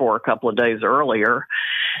House for a couple of days earlier.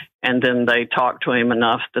 And then they talked to him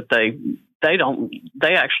enough that they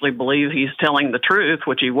actually believe he's telling the truth,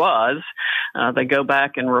 which he was. They go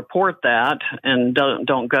back and report that and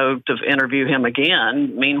don't go to interview him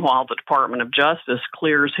again. Meanwhile, the Department of Justice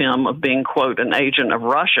clears him of being, quote, an agent of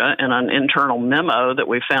Russia in an internal memo that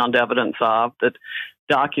we found evidence of that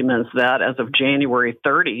documents that as of January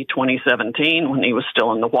 30, 2017, when he was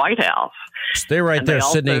still in the White House. Stay right there,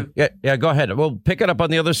 Sidney. Yeah, go ahead. We'll pick it up on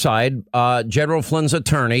the other side. General Flynn's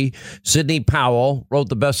attorney, Sidney Powell, wrote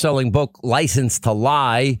the best-selling book, License to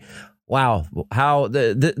Lie. Wow, how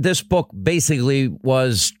this book basically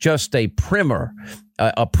was just a primer,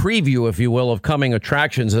 a preview, if you will, of coming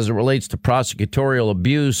attractions as it relates to prosecutorial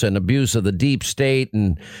abuse and abuse of the deep state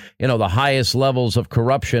and, you know, the highest levels of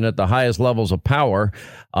corruption at the highest levels of power.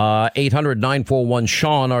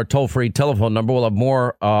 800-941-SEAN, our toll-free telephone number. We'll have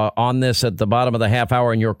more on this at the bottom of the half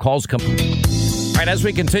hour, and your calls come. All right, as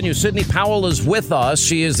we continue, Sidney Powell is with us.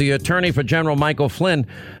 She is the attorney for General Michael Flynn.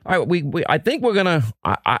 All right, I think we're going to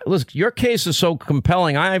listen. Your case is so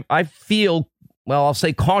compelling. I feel, well, I'll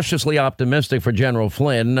say cautiously optimistic for General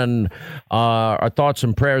Flynn, and our thoughts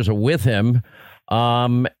and prayers are with him.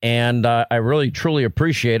 And I really, truly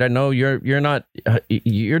appreciate. I know you're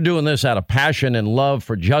doing this out of passion and love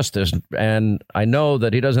for justice. And I know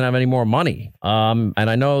that he doesn't have any more money. And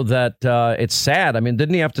I know that it's sad. I mean,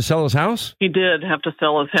 didn't he have to sell his house? He did have to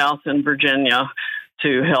sell his house in Virginia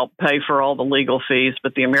to help pay for all the legal fees.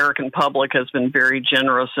 But the American public has been very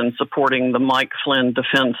generous in supporting the Mike Flynn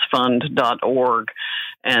Defense Fund.org.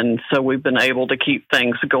 And so we've been able to keep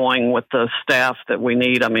things going with the staff that we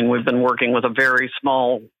need. I mean, we've been working with a very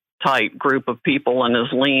small, tight group of people and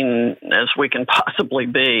as lean as we can possibly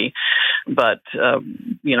be. But,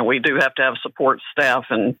 we do have to have support staff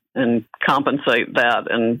and compensate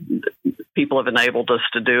that. And people have enabled us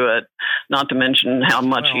to do it, not to mention how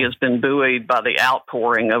much he has been buoyed by the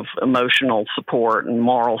outpouring of emotional support and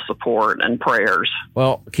moral support and prayers.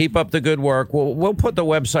 Well, keep up the good work. We'll put the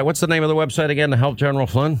website. What's the name of the website again to help General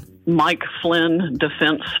Flynn? Mike Flynn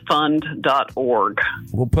Defense Fund.org.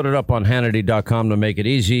 We'll put it up on Hannity.com to make it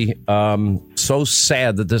easy. So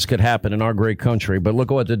sad that this could happen in our great country, but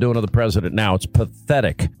look at what they're doing to the president now. It's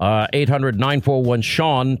pathetic.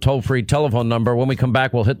 800-941-SEAN, toll-free telephone number. When we come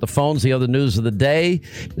back, we'll hit the phones, the other news of the day.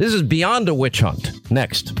 This is Beyond a Witch Hunt.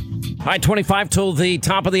 Next. All right, 25 till the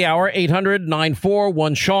top of the hour,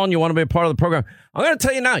 800-941-SEAN. You want to be a part of the program? I'm going to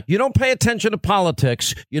tell you now, you don't pay attention to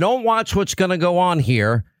politics. You don't watch what's going to go on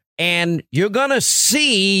here. And you're going to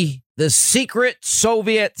see the secret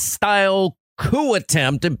Soviet-style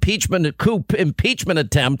impeachment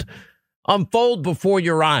attempt unfold before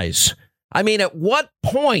your eyes. I mean, at what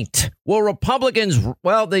point will Republicans,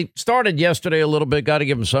 well, they started yesterday a little bit, got to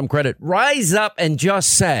give them some credit, rise up and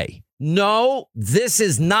just say, no, this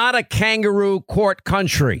is not a kangaroo court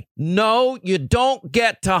country. No, you don't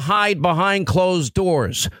get to hide behind closed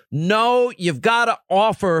doors. No, you've got to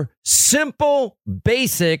offer simple,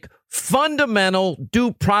 basic, fundamental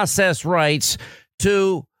due process rights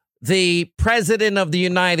to the president of the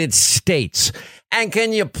United States. And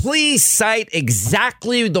can you please cite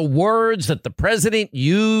exactly the words that the president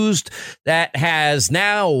used that has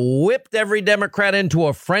now whipped every Democrat into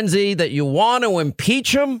a frenzy that you want to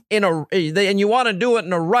impeach him and you want to do it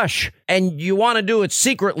in a rush and you want to do it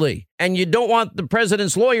secretly and you don't want the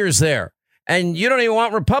president's lawyers there and you don't even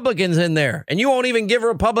want Republicans in there and you won't even give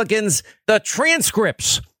Republicans the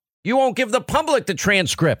transcripts. You won't give the public the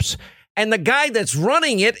transcripts. And the guy that's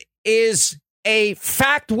running it is a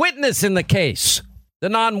fact witness in the case, the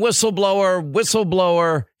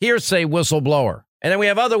non-whistleblower, hearsay whistleblower. And then we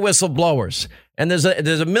have other whistleblowers. And there's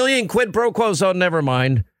a million quid pro quos. Oh, never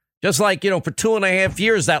mind. Just like, for 2.5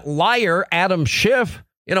 years, that liar, Adam Schiff,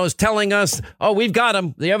 is telling us, oh, we've got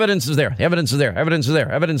him. The evidence is there. The evidence is there. Evidence is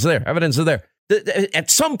there. Evidence is there. Evidence is there. At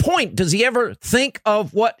some point, does he ever think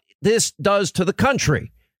of what this does to the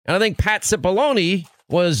country? And I think Pat Cipollone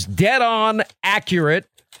was dead on accurate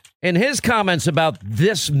in his comments about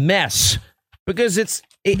this mess, because it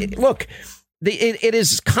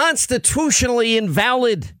is constitutionally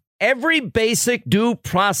invalid. Every basic due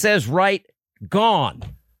process right gone.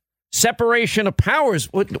 Separation of powers.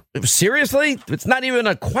 Seriously? It's not even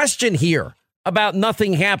a question here about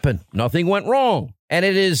nothing happened. Nothing went wrong. And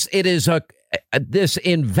it is this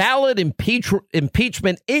invalid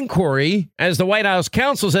impeachment inquiry, as the White House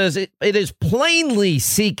counsel says, it is plainly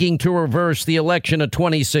seeking to reverse the election of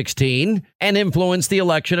 2016 and influence the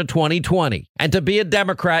election of 2020. And to be a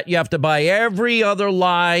Democrat, you have to buy every other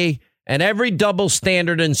lie and every double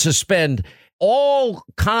standard and suspend all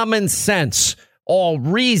common sense, all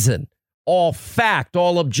reason, all fact,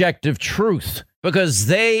 all objective truth, because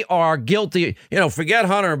they are guilty. Forget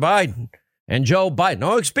Hunter Biden and Joe Biden.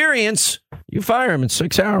 No experience. You fire him in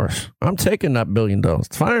 6 hours. I'm taking that $1 billion.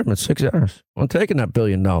 Fire him in 6 hours. I'm taking that $1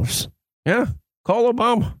 billion. Yeah. Call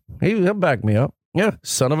Obama. He'll back me up. Yeah.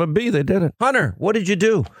 Son of a B. They did it. Hunter, what did you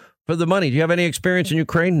do for the money? Do you have any experience in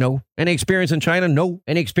Ukraine? No. Any experience in China? No.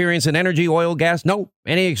 Any experience in energy, oil, gas? No.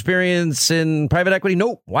 Any experience in private equity?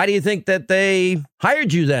 No. Why do you think that they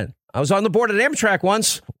hired you then? I was on the board at Amtrak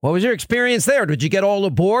once. What was your experience there? Did you get all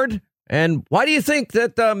aboard? And why do you think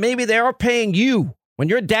that maybe they are paying you when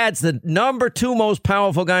your dad's the number 2 most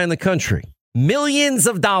powerful guy in the country? Millions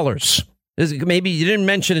of dollars. Maybe you didn't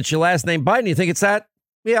mention it's your last name, Biden. You think it's that?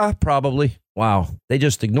 Yeah, probably. Wow. They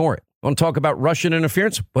just ignore it. Want to talk about Russian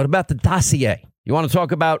interference? What about the dossier? You want to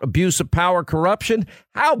talk about abuse of power, corruption?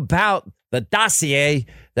 How about the dossier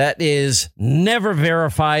that is never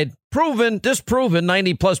verified, proven, disproven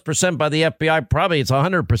 90+% by the FBI? Probably it's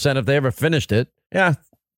 100% if they ever finished it.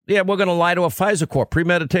 Yeah, we're going to lie to a FISA court,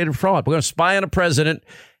 premeditated fraud. We're going to spy on a president,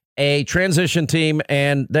 a transition team,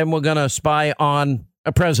 and then we're going to spy on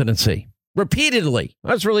a presidency. Repeatedly.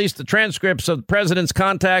 Let's release the transcripts of the president's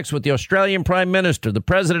contacts with the Australian prime minister, the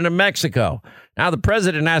president of Mexico. Now the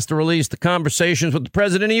president has to release the conversations with the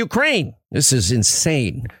president of Ukraine. This is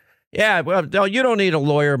insane. Yeah, well, you don't need a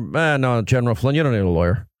lawyer. No, General Flynn, you don't need a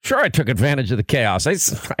lawyer. Sure, I took advantage of the chaos.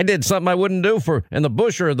 I did something I wouldn't do in the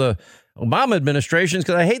Bush or the Obama administrations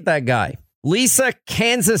because I hate that guy. Lisa,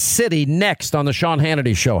 Kansas City, next on the Sean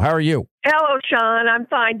Hannity Show. How are you? Hello, Sean. I'm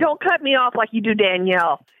fine. Don't cut me off like you do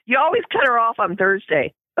Danielle. You always cut her off on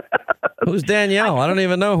Thursday. Who's Danielle? I don't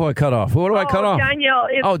even know who I cut off. Who do I cut off?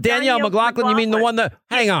 Danielle McLaughlin. You mean the one that,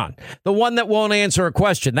 hang on, the one that won't answer a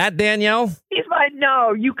question. That Danielle? He's like,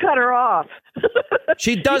 no, you cut her off.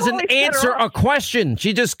 She doesn't answer a question.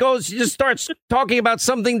 She just starts talking about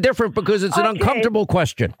something different because it's an uncomfortable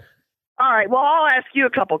question. All right. Well, I'll ask you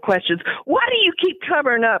a couple questions. Why do you keep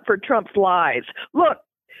covering up for Trump's lies? Look,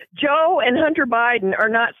 Joe and Hunter Biden are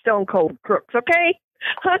not stone cold crooks, okay?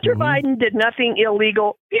 Hunter Biden did nothing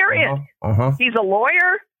illegal, period. He's a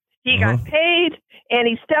lawyer. He got paid, and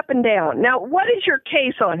he's stepping down. Now, what is your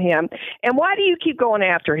case on him, and why do you keep going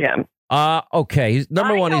after him? Okay.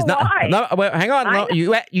 Number one, he's not. No, wait, hang on. No,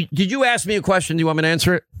 did you ask me a question? Do you want me to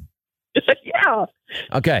answer it? Yeah.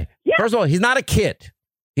 Okay. Yeah. First of all, he's not a kid.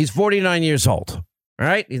 He's 49 years old. All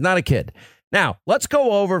right. He's not a kid. Now, let's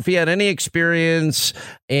go over if he had any experience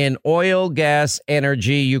in oil, gas,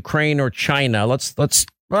 energy, Ukraine or China. Let's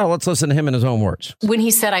listen to him in his own words. When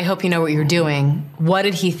he said, I hope you know what you're doing, what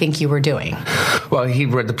did he think you were doing? Well, he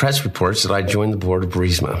read the press reports that I joined the board of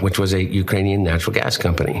Burisma, which was a Ukrainian natural gas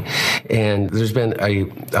company. And there's been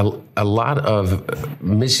a lot of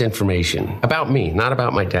misinformation about me, not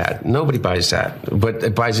about my dad. Nobody buys that, but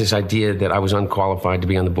it buys this idea that I was unqualified to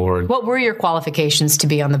be on the board. What were your qualifications to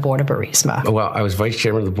be on the board of Burisma? Well, I was vice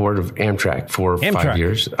chairman of the board of Amtrak for 5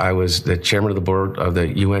 years. I was the chairman of the board of the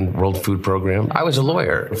UN World Food Program. I was a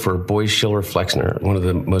lawyer for Boies Schiller Flexner, one of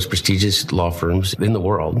the most prestigious law firms in the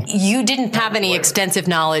world. You didn't have any extensive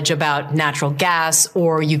knowledge about natural gas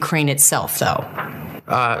or Ukraine itself, though?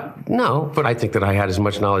 No, but I think that I had as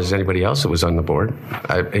much knowledge as anybody else that was on the board,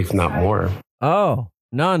 if not more. Oh,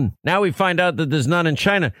 none. Now we find out that there's none in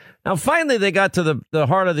China. Now, finally, they got to the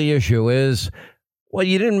heart of the issue is, well,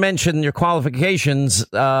 you didn't mention your qualifications,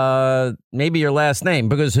 maybe your last name,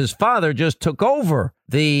 because his father just took over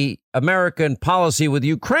the American policy with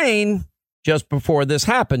Ukraine just before this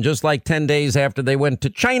happened, just like 10 days after they went to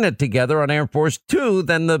China together on Air Force Two,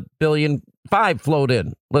 then the $1.5 billion flowed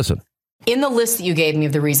in. Listen. In the list that you gave me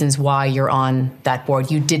of the reasons why you're on that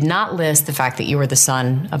board, you did not list the fact that you were the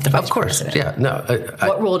son of the vice president. Yeah, no.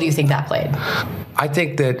 What role do you think that played? I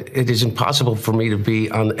think that it is impossible for me to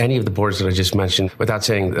be on any of the boards that I just mentioned without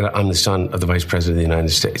saying that I'm the son of the vice president of the United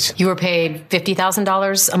States. You were paid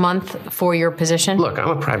 $50,000 a month for your position? Look, I'm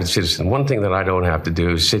a private citizen. One thing that I don't have to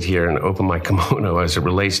do is sit here and open my kimono as it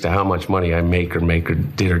relates to how much money I make or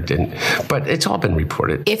did or didn't. But it's all been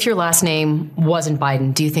reported. If your last name wasn't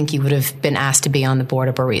Biden, do you think you would have been asked to be on the board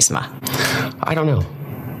of Burisma? I don't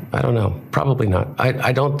know. Probably not.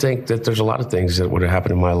 I don't think that there's a lot of things that would have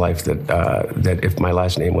happened in my life that if my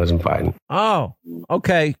last name wasn't Biden. Oh,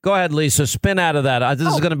 okay. Go ahead, Lisa. Spin out of that.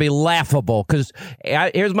 This is going to be laughable because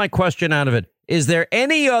here's my question out of it. Is there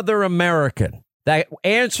any other American that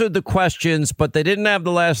answered the questions, but they didn't have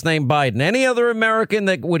the last name Biden? Any other American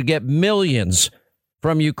that would get millions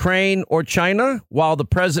from Ukraine or China while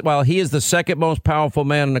he is the second most powerful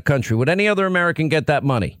man in the country? Would any other American get that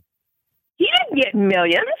money? He didn't get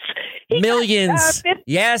millions. Millions.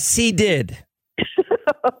 Yes, he did.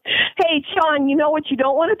 Hey, Sean, you know what you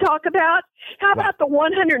don't want to talk about? How about the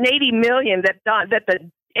 $180 million that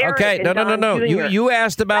the Okay, no. You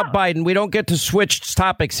asked about Biden. We don't get to switch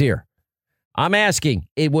topics here. I'm asking,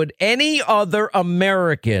 would any other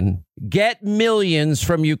American get millions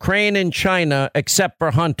from Ukraine and China except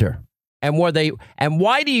for Hunter? And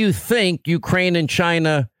why do you think Ukraine and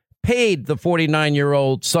China paid the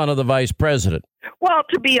 49-year-old son of the vice president? Well,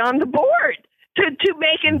 to be on the board, to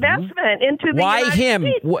make investment into the Why United him?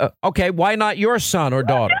 States. Okay, why not your son or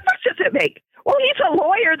daughter? What difference does it make? Well, he's a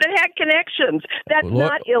lawyer that had connections. That's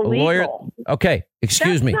not illegal. Okay,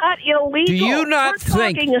 excuse me. That's not illegal. Do you not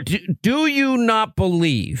do you not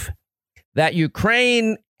believe that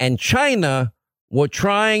Ukraine and China were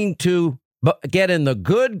trying to get in the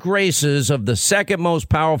good graces of the second most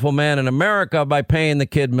powerful man in America by paying the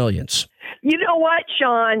kid millions? You know what,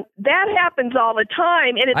 Sean? That happens all the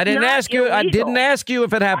time, and it's I didn't ask you. Illegal. I didn't ask you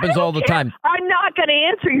if it happens all the time. I'm not going to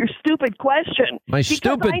answer your stupid question. My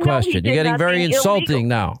stupid question. You're getting very insulting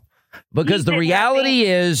now. Because the reality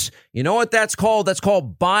is, you know what that's called? That's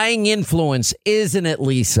called buying influence, isn't it,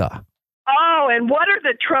 Lisa? Oh, and what are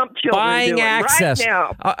the Trump children buying doing access?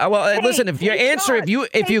 Right now? Listen.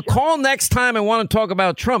 If you call next time and want to talk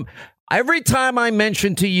about Trump, every time I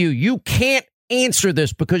mention to you, you can't answer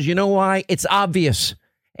this because you know why? It's obvious.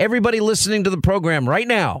 Everybody listening to the program right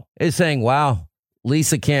now is saying, "Wow,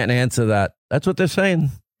 Lisa can't answer that." That's what they're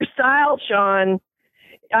saying. Your style, Sean.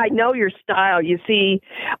 I know your style. You see,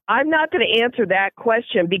 I'm not going to answer that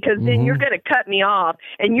question because then you're going to cut me off,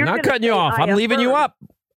 and you're not cutting you off. I'm leaving you up.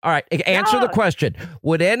 All right, answer the question.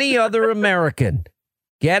 Would any other American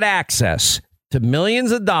get access to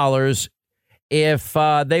millions of dollars if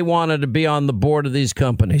they wanted to be on the board of these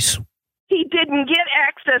companies? He didn't get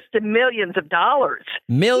access to millions of dollars.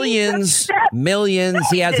 Millions.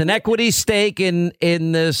 He has an equity stake in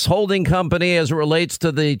this holding company as it relates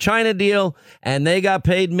to the China deal, and they got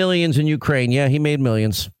paid millions in Ukraine. Yeah, he made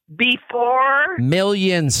millions. Before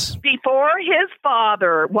his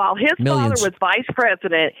father, while his father was vice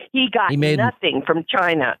president, he got nothing from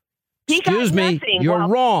China. Excuse me, you're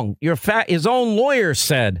wrong. His own lawyer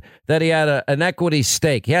said that he had an equity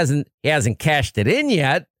stake. He hasn't cashed it in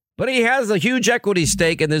yet. But he has a huge equity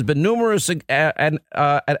stake, and there's been numerous there's been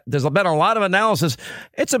a lot of analysis.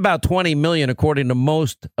 It's about $20 million, according to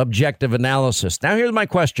most objective analysis. Now, here's my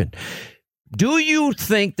question. Do you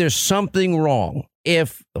think there's something wrong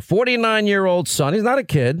if the 49-year-old son, he's not a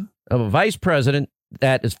kid, of a vice president,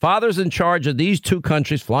 that his father's in charge of these two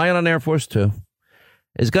countries, flying on Air Force Two,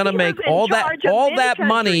 is going to make all that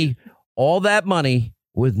money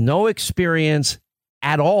with no experience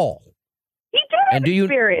at all? He did have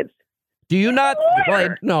experience. Do you not?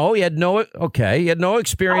 Well, no, he had no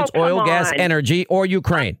experience, oil, gas, energy, or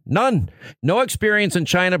Ukraine. None. No experience in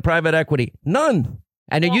China private equity. None.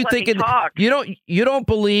 And are you thinking you don't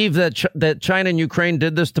believe that China and Ukraine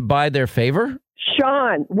did this to buy their favor?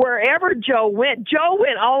 Sean, wherever Joe went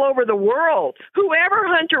all over the world. Whoever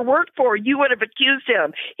Hunter worked for, you would have accused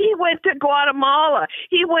him. He went to Guatemala.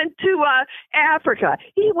 He went to Africa.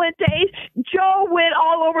 He went to Joe went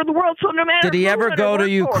all over the world. So no matter did he ever go to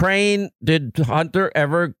Ukraine? Did Hunter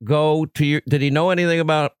ever go to did he know anything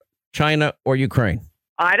about China or Ukraine?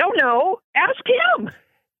 I don't know. Ask him.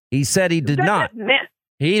 He said he did not.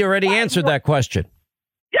 He already answered that question.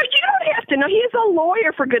 You don't have to know. He's a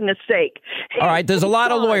lawyer, for goodness sake. All right, there's a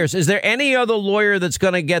lot of lawyers. Is there any other lawyer that's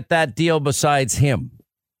going to get that deal besides him?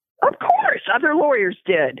 Of course, other lawyers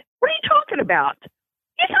did. What are you talking about?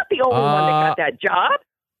 He's not the only one that got that job.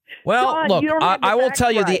 Well, Don, look, you don't have the I will facts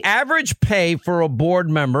tell you right. the average pay for a board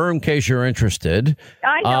member, in case you're interested,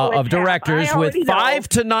 I know of it's half. directors I with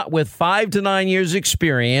already 5 to 9 years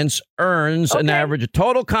experience earns an average of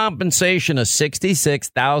total compensation of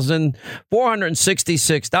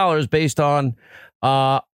 $66,466 based on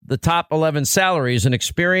the top 11 salaries. An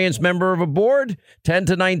experienced member of a board, 10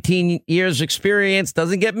 to 19 years experience,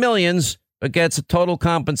 doesn't get millions, but gets a total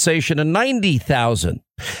compensation of $90,000.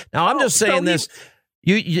 Now, I'm just saying this.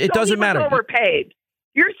 It doesn't matter. He was overpaid.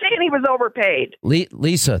 You're saying he was overpaid.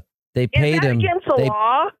 Lisa, they paid him. Is that against the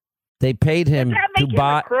law? They paid him Does that make to him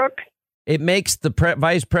buy. a crook? It makes the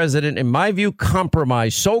vice president, in my view,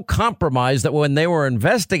 so compromised that when they were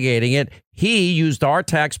investigating it, he used our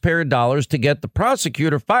taxpayer dollars to get the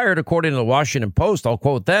prosecutor fired, according to the Washington Post. I'll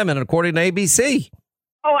quote them, and according to ABC.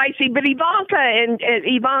 Oh, I see. But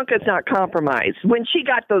Ivanka's not compromised when she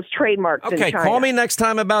got those trademarks in Okay, China. call me next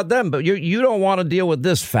time about them. But you don't want to deal with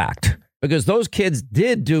this fact, because those kids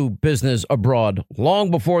did do business abroad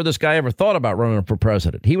long before this guy ever thought about running for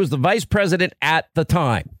president. He was the vice president at the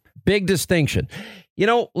time. Big distinction.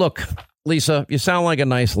 Look, Lisa, you sound like a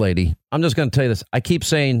nice lady. I'm just going to tell you this. I keep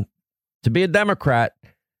saying, to be a Democrat,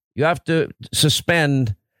 you have to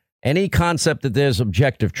suspend any concept that there's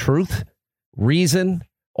objective truth, reason,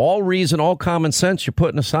 all common sense you're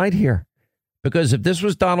putting aside here. Because if this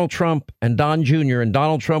was Donald Trump and Don Jr. and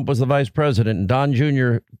Donald Trump was the vice president and Don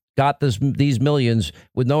Jr. got these millions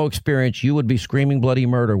with no experience, you would be screaming bloody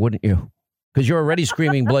murder, wouldn't you? Because you're already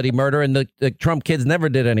screaming bloody murder and the Trump kids never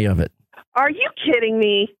did any of it. Are you kidding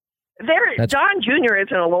me? Don Jr.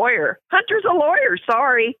 isn't a lawyer. Hunter's a lawyer.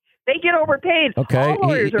 Sorry. They get overpaid. Okay. All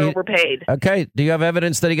lawyers are overpaid. Okay. Do you have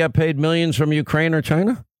evidence that he got paid millions from Ukraine or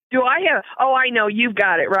China? Do I have? Oh, I know. You've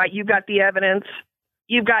got it, right? You've got the evidence.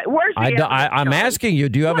 Where's the evidence? I'm asking you,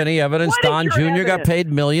 do you have any evidence Don Jr. got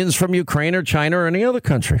paid millions from Ukraine or China or any other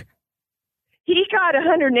country? He got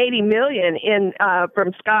 $180 million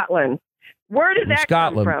from Scotland. Where did that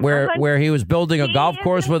come from? Where he was building a golf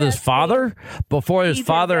course with his father before his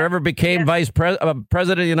father ever became president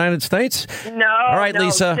of the United States? No. All right,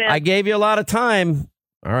 Lisa, I gave you a lot of time.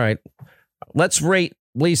 All right. Let's rate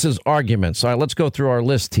Lisa's arguments. All right, let's go through our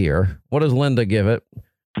list here. What does Linda give it?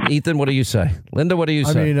 Ethan, what do you say? Linda, what do you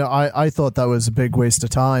say? I mean, I thought that was a big waste of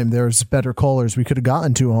time. There's better callers we could have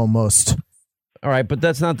gotten to almost. All right, but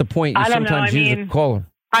that's not the point. You sometimes use a caller.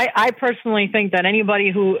 I personally think that anybody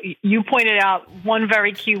who you pointed out one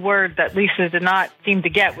very key word that Lisa did not seem to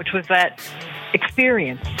get, which was that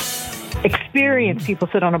experience. Experience people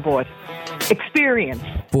sit on a board. Experience.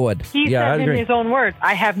 Board. He said in his own words,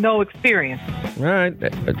 I have no experience. All right.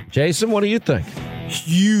 Jason, what do you think?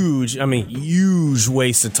 Huge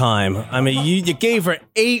waste of time. I mean, you gave her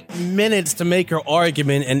 8 minutes to make her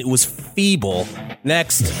argument, and it was feeble.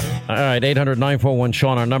 Next. All right,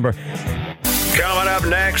 800-941-SEAN, our number. Coming up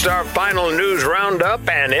next, our final news roundup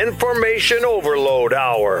and information overload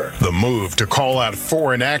hour. The move to call out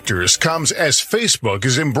foreign actors comes as Facebook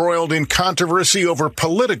is embroiled in controversy over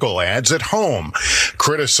political ads at home,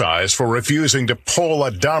 criticized for refusing to pull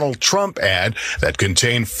a Donald Trump ad that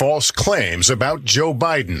contained false claims about Joe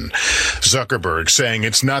Biden. Zuckerberg saying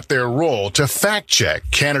it's not their role to fact-check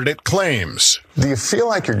candidate claims. Do you feel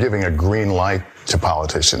like you're giving a green light to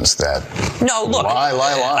politicians that lie?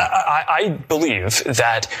 I believe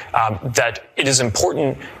that that it is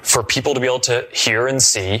important for people to be able to hear and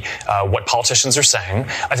see what politicians are saying.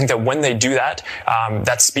 I think that when they do that,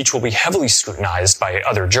 that speech will be heavily scrutinized by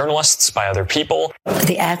other journalists, by other people.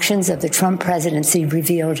 The actions of the Trump presidency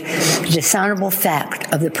revealed the dishonorable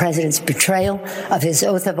fact of the president's betrayal of his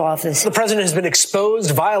oath of office. The president has been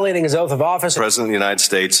exposed violating his oath of office. The president of the United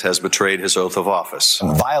States has betrayed his oath of office.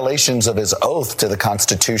 Violations of his oath to the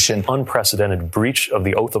Constitution. Unprecedented breach of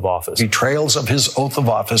the oath of office. Betrayals of his oath of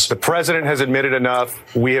office. The president has admitted enough.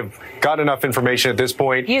 We have got enough information at this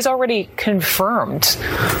point. He has already confirmed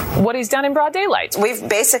what he's done in broad daylight. We've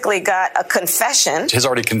basically got a confession. He has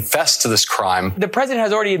already confessed to this crime. The president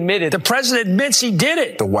has already admitted. The president admits he did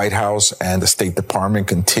it. The White House and the State Department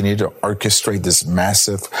continue to orchestrate this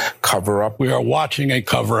massive cover-up. We are watching a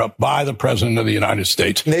cover-up by the president of the United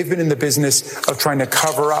States. They've been in the business of trying to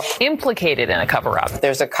cover up. Implicated in a cover-up.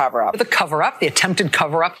 There's a cover-up. The cover-up, the attempted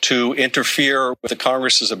cover-up. To interfere with the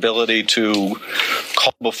Congress's ability to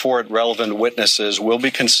call before it relevant witnesses will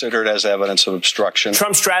be considered as evidence of obstruction.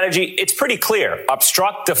 Trump's strategy, it's pretty clear.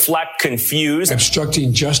 Obstruct, deflect, confuse.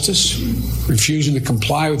 Obstructing justice, refusing to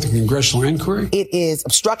comply with the congressional inquiry. It is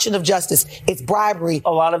obstruction of justice. It's bribery.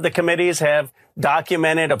 A lot of the committees have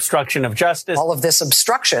documented obstruction of justice. All of this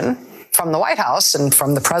obstruction from the White House and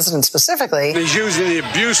from the president specifically. He's using the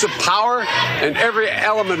abuse of power in every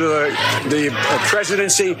element of the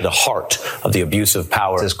presidency. The heart of the abuse of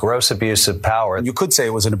power. This gross abuse of power. You could say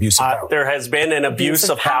it was an abuse of power. There has been an abuse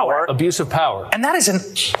of power. Abuse of power. And that is an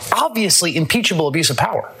obviously impeachable abuse of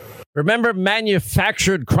power. Remember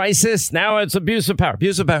manufactured crisis? Now it's abuse of power.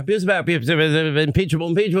 Abuse of power. Abuse of power.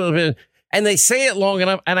 Impeachable. And they say it long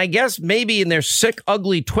enough. And I guess maybe in their sick,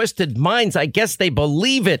 ugly, twisted minds, I guess they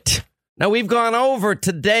believe it. Now, we've gone over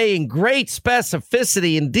today in great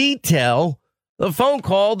specificity and detail the phone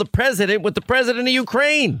call the president with the president of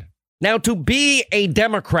Ukraine. Now, to be a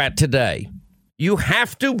Democrat today, you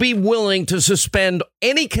have to be willing to suspend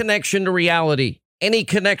any connection to reality, any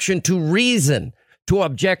connection to reason, to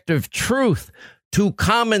objective truth, to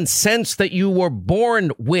common sense that you were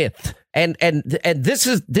born with. And this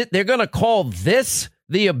is, they're going to call this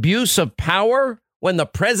the abuse of power when the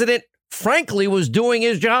president, frankly, was doing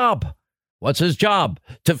his job. What's his job?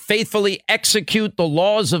 To faithfully execute the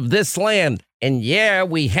laws of this land. And yeah,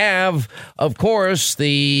 we have, of course,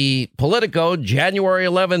 the Politico January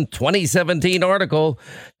 11, 2017 article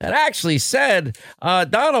that actually said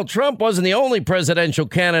Donald Trump wasn't the only presidential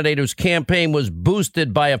candidate whose campaign was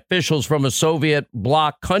boosted by officials from a Soviet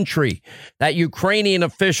bloc country. That Ukrainian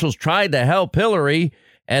officials tried to help Hillary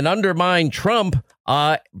and undermine Trump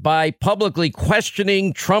by publicly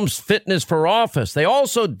questioning Trump's fitness for office. They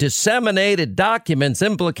also disseminated documents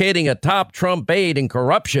implicating a top Trump aide in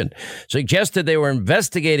corruption, suggested they were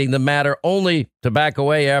investigating the matter only to back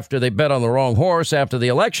away after they bet on the wrong horse after the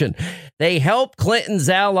election. They helped Clinton's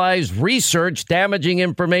allies research damaging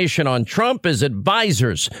information on Trump as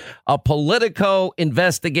advisors, a Politico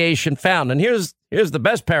investigation found. And here's the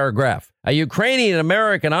best paragraph. A Ukrainian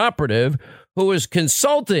American operative who was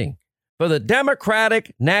consulting for the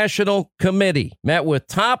Democratic National Committee met with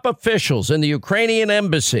top officials in the Ukrainian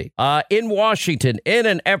embassy in Washington in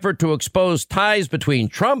an effort to expose ties between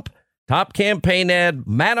Trump, top campaign ad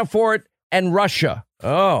Manafort, and Russia.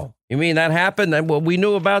 Oh, you mean that happened? And well, we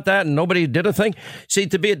knew about that and nobody did a thing. See,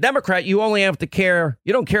 to be a Democrat, you only have to care.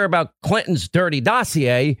 You don't care about Clinton's dirty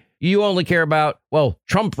dossier. You only care about, well,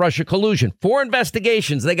 Trump-Russia collusion. 4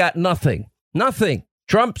 investigations. They got nothing. Nothing.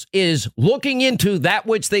 Trump is looking into that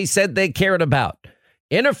which they said they cared about.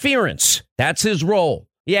 Interference. That's his role.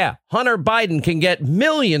 Yeah, Hunter Biden can get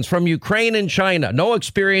millions from Ukraine and China. No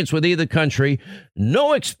experience with either country.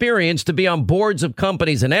 No experience to be on boards of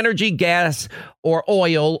companies in energy, gas, or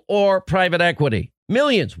oil, or private equity.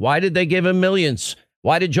 Millions. Why did they give him millions?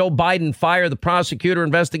 Why did Joe Biden fire the prosecutor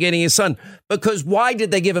investigating his son? Because why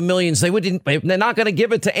did they give him millions? They're not going to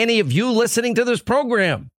give it to any of you listening to this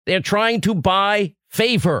program. They're trying to buy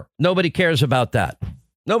favor. Nobody cares about that.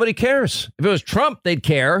 Nobody cares. If it was Trump, they'd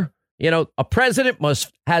care. You know, a president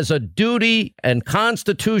has a duty and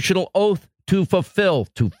constitutional oath to fulfill,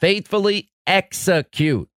 to faithfully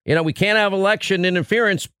execute. You know, we can't have election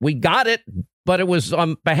interference. We got it, but it was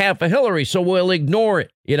on behalf of Hillary, so we'll ignore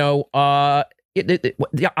it. You know, I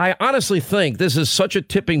honestly think this is such a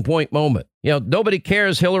tipping point moment. You know, nobody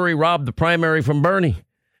cares Hillary robbed the primary from Bernie.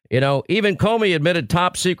 You know, even Comey admitted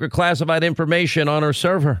top secret classified information on her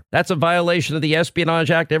server. That's a violation of the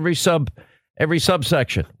Espionage Act, every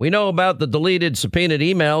subsection. We know about the deleted subpoenaed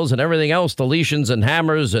emails and everything else, deletions and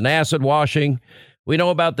hammers and acid washing. We know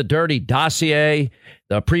about the dirty dossier,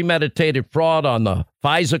 the premeditated fraud on the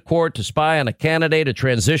FISA court to spy on a candidate, a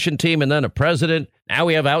transition team, and then a president. Now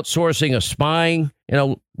we have outsourcing of spying. You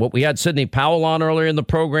know, what we had Sidney Powell on earlier in the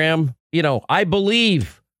program. You know, I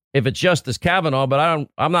believe if it's Justice Kavanaugh, but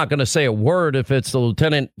I'm not going to say a word if it's the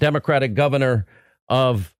Lieutenant Democratic Governor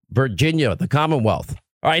of Virginia, the Commonwealth.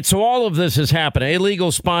 All right, so all of this is happening.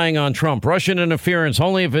 Illegal spying on Trump, Russian interference,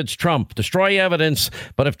 only if it's Trump. Destroy evidence,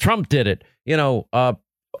 but if Trump did it, you know, a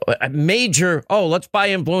major, let's buy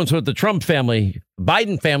influence with the Trump family.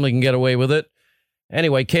 Biden family can get away with it.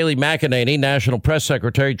 Anyway, Kayleigh McEnany, National Press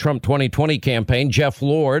Secretary, Trump 2020 campaign. Jeff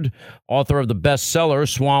Lord, author of the bestseller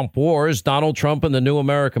Swamp Wars, Donald Trump and the New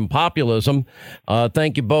American Populism.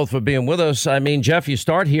 Thank you both for being with us. I mean, Jeff, you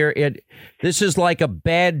start here. This is like a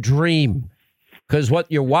bad dream because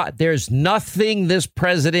there's nothing this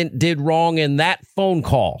president did wrong in that phone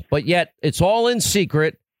call, but yet it's all in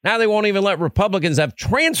secret. Now they won't even let Republicans have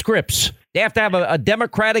transcripts. They have to have a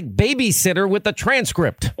Democratic babysitter with the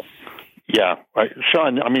transcript. Yeah, right.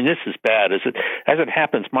 Sean, I mean, this is bad. As it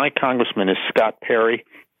happens, my congressman is Scott Perry,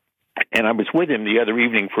 And I was with him the other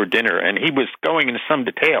evening for dinner, and he was going into some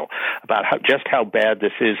detail about how bad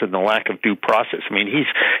this is and the lack of due process. I mean,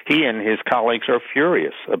 he and his colleagues are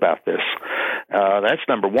furious about this. That's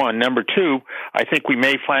number one. Number two, I think we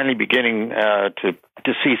may finally be getting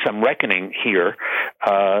to see some reckoning here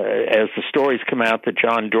as the stories come out that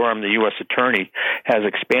John Durham, the U.S. attorney, has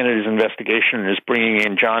expanded his investigation and is bringing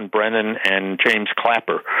in John Brennan and James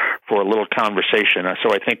Clapper for a little conversation.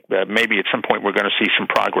 So I think that maybe at some point we're going to see some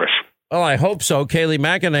progress. Well, I hope so. Kayleigh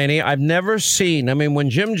McEnany, I've never seen. I mean, when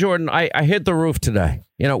Jim Jordan, I hit the roof today.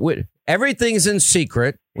 You know, everything's in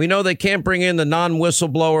secret. We know they can't bring in the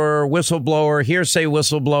whistleblower, hearsay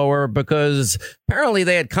whistleblower, because apparently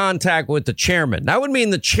they had contact with the chairman. That would mean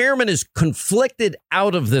the chairman is conflicted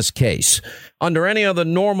out of this case under any other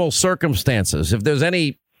normal circumstances. If there's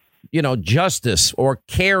any, justice or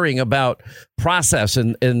caring about process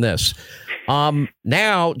in this.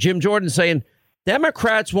 Now, Jim Jordan saying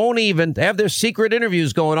Democrats won't even have their secret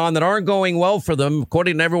interviews going on that aren't going well for them,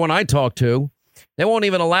 according to everyone I talk to. They won't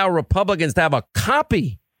even allow Republicans to have a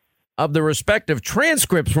copy of the respective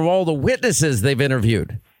transcripts from all the witnesses they've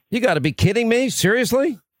interviewed. You got to be kidding me.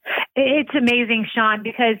 Seriously? It's amazing, Sean,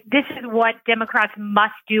 because this is what Democrats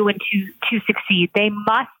must do and to succeed. They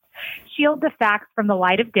must shield the facts from the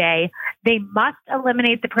light of day. They must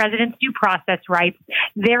eliminate the president's due process rights.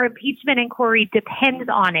 Their impeachment inquiry depends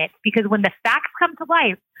on it, because when the facts come to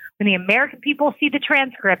light, when the American people see the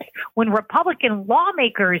transcripts, when Republican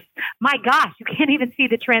lawmakers, my gosh, you can't even see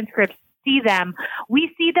the transcripts, see them,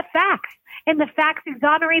 we see the facts. And the facts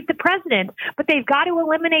exonerate the president. But they've got to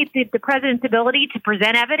eliminate the president's ability to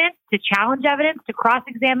present evidence, to challenge evidence, to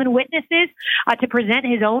cross-examine witnesses, to present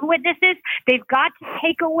his own witnesses. They've got to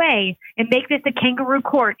take away and make this a kangaroo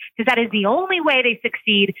court, because that is the only way they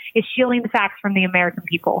succeed, is shielding the facts from the American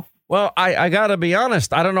people. Well, I got to be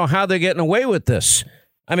honest. I don't know how they're getting away with this.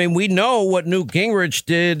 I mean, we know what Newt Gingrich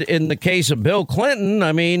did in the case of Bill Clinton.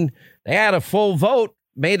 I mean, they had a full vote,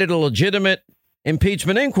 made it a legitimate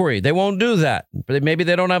impeachment inquiry. They won't do that. But maybe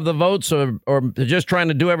they don't have the votes, or they're just trying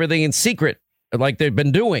to do everything in secret like they've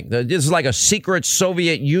been doing. This is like a secret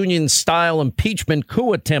Soviet Union style impeachment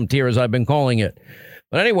coup attempt here, as I've been calling it.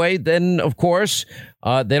 But anyway, then, of course,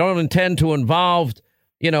 they don't intend to involve,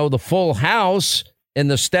 the full House in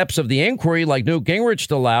the steps of the inquiry like Newt Gingrich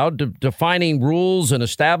allowed, defining rules and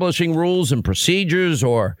establishing rules and procedures,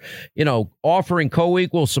 or, offering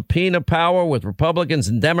co-equal subpoena power with Republicans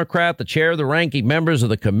and Democrats, the chair, the ranking members of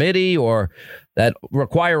the committee, or that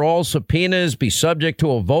require all subpoenas be subject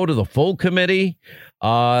to a vote of the full committee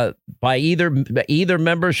by either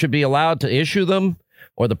member should be allowed to issue them,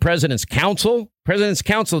 or the president's counsel. President's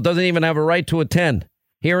counsel doesn't even have a right to attend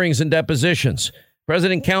hearings and depositions.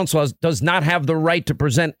 President counsel does not have the right to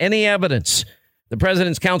present any evidence. The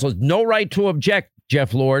president's counsel has no right to object,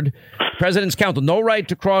 Jeff Lord. President's counsel, no right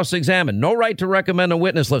to cross-examine, no right to recommend a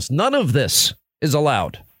witness list. None of this is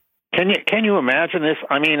allowed. Can you imagine this?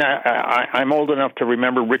 I mean, I'm old enough to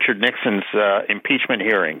remember Richard Nixon's impeachment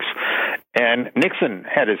hearings, and Nixon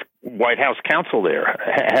had his White House counsel there,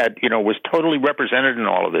 was totally represented in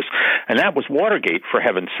all of this, and that was Watergate, for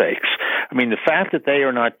heaven's sakes. I mean, the fact that they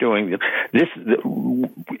are not doing this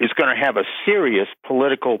is going to have a serious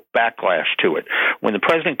political backlash to it. When the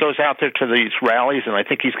president goes out there to these rallies, and I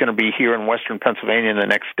think he's going to be here in Western Pennsylvania in the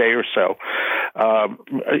next day or so,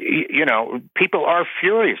 people are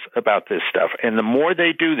furious about this stuff, and the more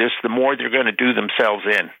they do this, the more they're going to do themselves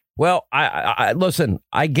in. Well, I listen,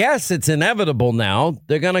 I guess it's inevitable now.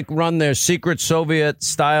 They're going to run their secret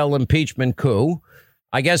Soviet-style impeachment coup.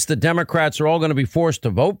 I guess the Democrats are all going to be forced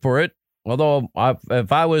to vote for it. Although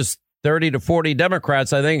if I was 30 to 40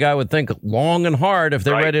 Democrats, I think I would think long and hard if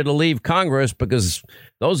they're ready to leave Congress, because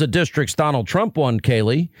those are districts Donald Trump won,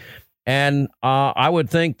 Kayleigh. And I would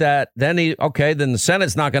think that then the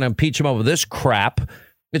Senate's not going to impeach him over this crap.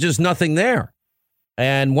 There's just nothing there.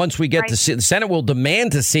 And once we get to see, the Senate will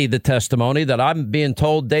demand to see the testimony that I'm being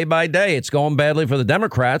told day by day. It's going badly for the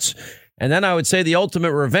Democrats. And then I would say the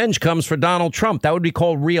ultimate revenge comes for Donald Trump. That would be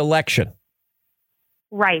called re-election.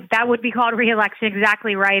 Right. That would be called re-election.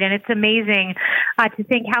 Exactly right. And it's amazing to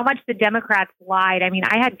think how much the Democrats lied. I mean,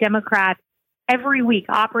 I had Democrats every week,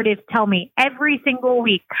 operatives tell me every single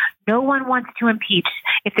week, no one wants to impeach.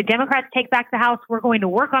 If the Democrats take back the House, we're going to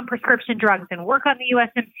work on prescription drugs and work on the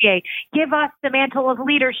USMCA. Give us the mantle of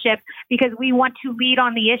leadership because we want to lead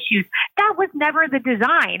on the issues. That was never the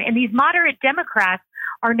design. And these moderate Democrats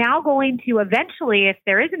are now going to eventually, if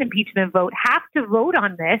there is an impeachment vote, have to vote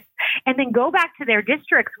on this and then go back to their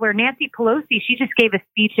districts where Nancy Pelosi, she just gave a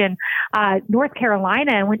speech in North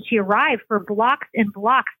Carolina. And when she arrived, for blocks and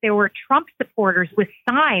blocks, there were Trump supporters with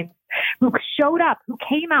signs who showed up, who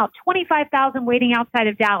came out, 25,000 waiting outside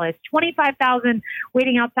of Dallas, 25,000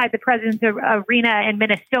 waiting outside the president's arena in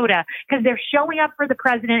Minnesota, because they're showing up for the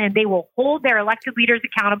president and they will hold their elected leaders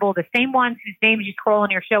accountable, the same ones whose names you scroll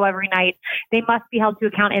on your show every night. They must be held to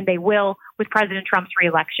account, and they will with President Trump's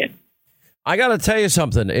reelection. I got to tell you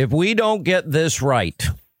something. If we don't get this right,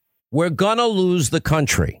 we're going to lose the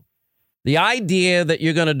country. The idea that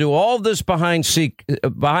you're going to do all this behind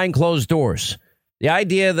closed doors, the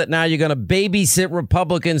idea that now you're going to babysit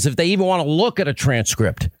Republicans if they even want to look at a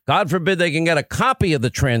transcript. God forbid they can get a copy of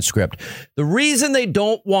the transcript. The reason they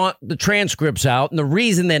don't want the transcripts out and the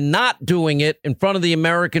reason they're not doing it in front of the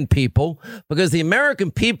American people, because the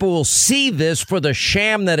American people will see this for the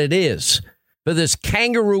sham that it is, for this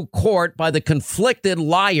kangaroo court by the conflicted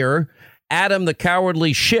liar, Adam the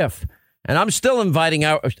Cowardly Schiff. And I'm still inviting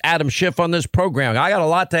out Adam Schiff on this program. I got a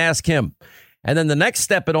lot to ask him. And then the next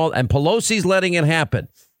step in all, and Pelosi's letting it happen.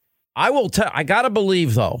 I got to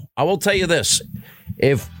believe, though, I will tell you this.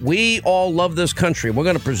 If we all love this country, we're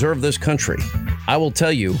going to preserve this country. I will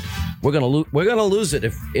tell you, we're going to lose it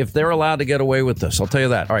if they're allowed to get away with this. I'll tell you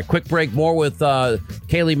that. All right, quick break. More with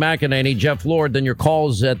Kayleigh McEnany, Jeff Lord, then your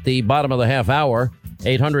calls at the bottom of the half hour.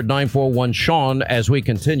 800-941-SEAN as we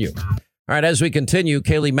continue. All right, as we continue,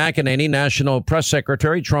 Kayleigh McEnany, National Press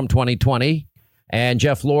Secretary, Trump 2020, and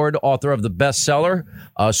Jeff Lord, author of the bestseller,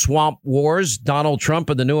 Swamp Wars, Donald Trump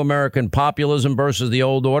and the New American Populism versus the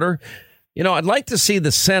Old Order. You know, I'd like to see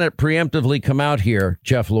the Senate preemptively come out here,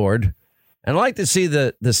 Jeff Lord, and I'd like to see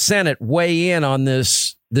the Senate weigh in on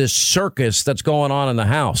this circus that's going on in the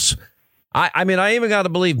House. I mean, I even got to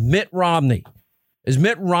believe Mitt Romney. Does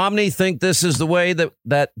Mitt Romney think this is the way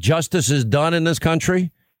that justice is done in this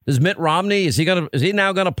country? Does Mitt Romney, is he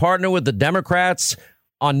now going to partner with the Democrats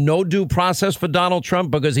on no due process for Donald Trump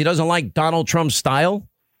because he doesn't like Donald Trump's style?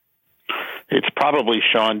 It's probably,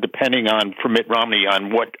 Sean, depending on, for Mitt Romney,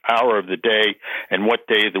 on what hour of the day and what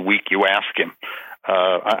day of the week you ask him.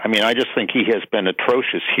 I mean, I just think he has been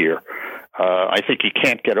atrocious here. I think he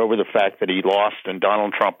can't get over the fact that he lost and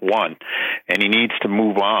Donald Trump won, and he needs to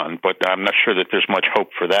move on. But I'm not sure that there's much hope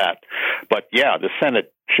for that. But, yeah, the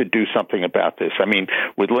Senate should do something about this. I mean,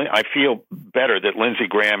 I feel better that Lindsey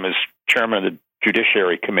Graham is chairman of the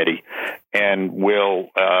Judiciary Committee and will,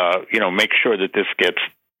 make sure that this gets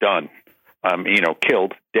done,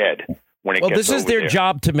 killed, dead when it gets over there. Well, this is their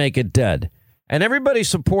job to make it dead. And everybody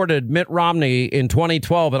supported Mitt Romney in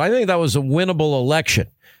 2012, and I think that was a winnable election.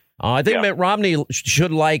 I think Mitt Romney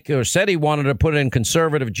said he wanted to put in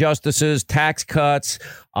conservative justices, tax cuts.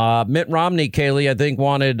 Mitt Romney, Kayleigh, I think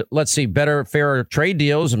wanted, better, fairer trade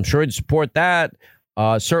deals. I'm sure he'd support that.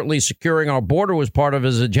 Certainly securing our border was part of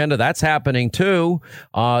his agenda. That's happening, too.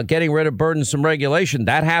 Getting rid of burdensome regulation.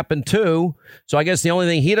 That happened, too. So I guess the only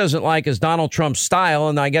thing he doesn't like is Donald Trump's style.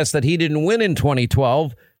 And I guess that he didn't win in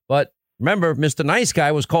 2012. But remember, Mr. Nice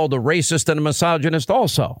Guy was called a racist and a misogynist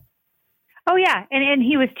also. Oh, yeah. And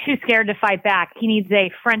he was too scared to fight back. He needs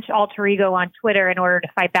a French alter ego on Twitter in order to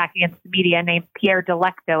fight back against the media named Pierre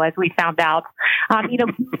Delecto, as we found out.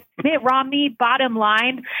 Mitt Romney, bottom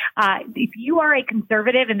line, if you are a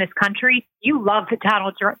conservative in this country, you love the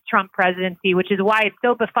Donald Trump presidency, which is why it's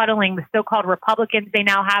so befuddling the so-called Republicans they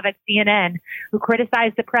now have at CNN who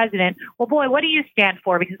criticize the president. Well, boy, what do you stand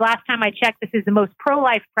for? Because last time I checked, this is the most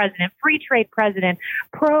pro-life president, free trade president,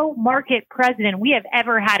 pro-market president we have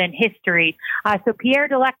ever had in history. So Pierre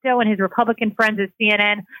Delecto and his Republican friends at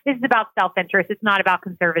CNN, this is about self-interest. It's not about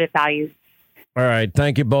conservative values. All right.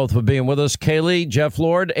 Thank you both for being with us. Kayleigh, Jeff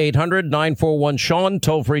Lord, 800-941-SEAN,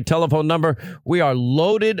 toll-free telephone number. We are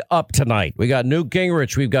loaded up tonight. We got Newt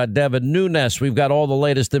Gingrich. We've got Devin Nunes. We've got all the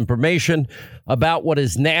latest information about what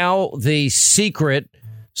is now the secret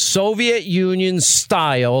Soviet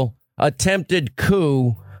Union-style attempted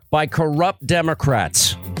coup by corrupt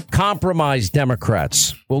Democrats, compromised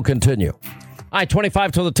Democrats. We'll continue. All right,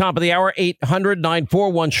 25 to the top of the hour,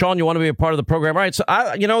 800-941-SEAN. You want to be a part of the program? All right, so,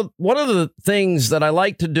 one of the things that I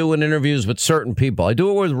like to do in interviews with certain people, I do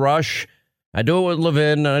it with Rush, I do it with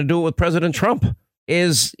Levin, and I do it with President Trump,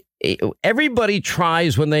 is everybody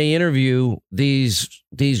tries when they interview these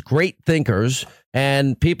great thinkers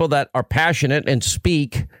and people that are passionate and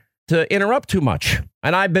speak to interrupt too much.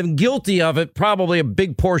 And I've been guilty of it probably a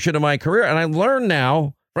big portion of my career. And I learned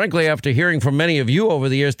now, frankly, after hearing from many of you over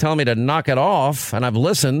the years telling me to knock it off, and I've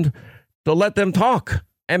listened, to let them talk.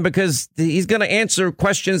 And because he's going to answer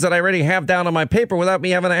questions that I already have down on my paper without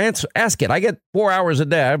me having to ask it. I get 4 hours a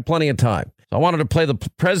day. I have plenty of time. So I wanted to play the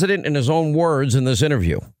president in his own words in this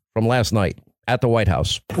interview from last night. at the White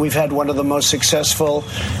House. We've had one of the most successful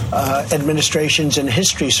administrations in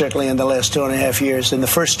history, certainly in the last 2.5 years, in the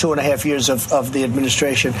first 2.5 years of the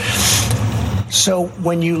administration. So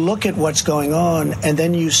when you look at what's going on and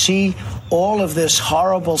then you see all of this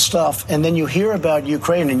horrible stuff and then you hear about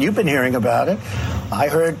Ukraine, and you've been hearing about it. I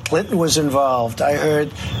heard Clinton was involved. I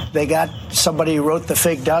heard they got somebody who wrote the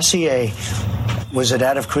fake dossier. Was it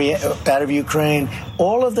out of Ukraine?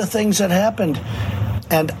 All of the things that happened.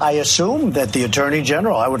 And I assume that the Attorney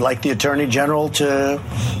General, I would like the Attorney General to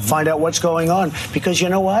find out what's going on. Because you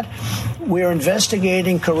know what? We're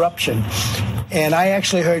investigating corruption. And I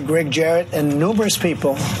actually heard Greg Jarrett and numerous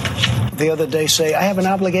people the other day say, I have an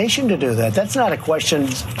obligation to do that. That's not a question,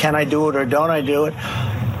 can I do it or don't I do it?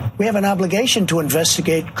 We have an obligation to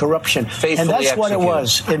investigate corruption. And that's what it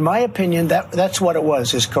was. In my opinion, that's what it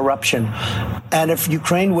was, is corruption. And if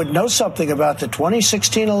Ukraine would know something about the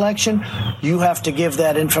 2016 election, you have to give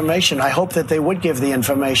that information. I hope that they would give the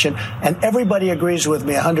information. And everybody agrees with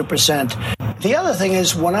me 100%. The other thing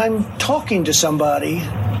is, when I'm talking to somebody,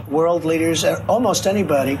 world leaders, almost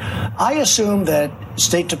anybody, I assume that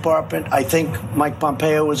State Department, I think Mike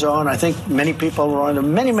Pompeo was on, I think many people were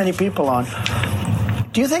on, many people on.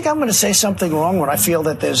 Do you think I'm going to say something wrong when I feel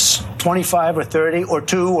that there's 25 or 30 or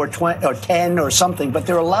 2 or 20 or 10 or something? But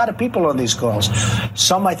there are a lot of people on these calls.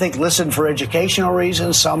 Some, I think, listen for educational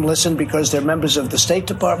reasons. Some listen because they're members of the State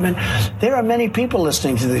Department. There are many people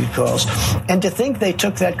listening to these calls. And to think they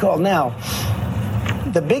took that call. Now,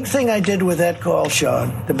 the big thing I did with that call,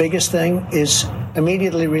 Sean, the biggest thing is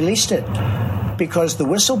immediately released it. Because the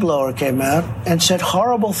whistleblower came out and said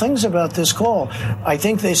horrible things about this call. I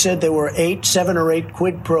think they said there were 7 or 8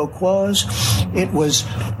 quid pro quos. It was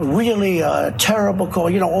really a terrible call.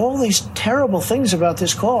 You know, all these terrible things about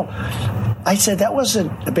this call. I said that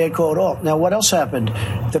wasn't a bad call at all. Now, what else happened?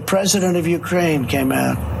 The president of Ukraine came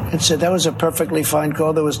out and said that was a perfectly fine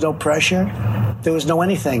call. There was no pressure. There was no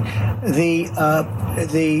anything. The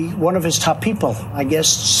one of his top people, I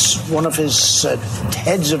guess one of his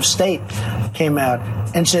heads of state, came out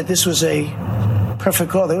and said this was a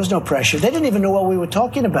perfect call. There was no pressure. They didn't even know what we were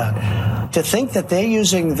talking about. To think that they're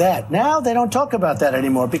using that. Now they don't talk about that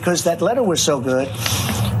anymore because that letter was so good.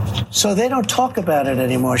 So they don't talk about it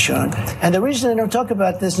anymore, Sean. And the reason they don't talk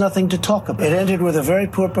about it, there's nothing to talk about. It ended with a very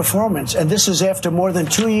poor performance. And this is after more than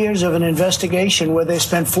 2 years of an investigation where they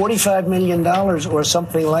spent $45 million or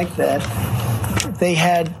something like that. They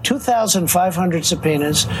had 2,500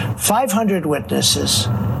 subpoenas, 500 witnesses,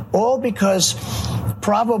 all because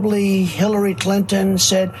probably Hillary Clinton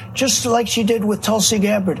said, just like she did with Tulsi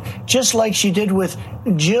Gabbard, just like she did with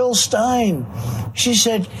Jill Stein. She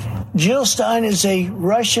said, Jill Stein is a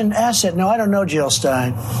Russian asset. Now, I don't know Jill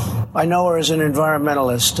Stein. I know her as an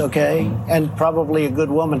environmentalist, okay, and probably a good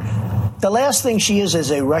woman. The last thing she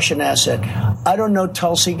is a Russian asset. I don't know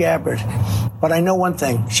Tulsi Gabbard, but I know one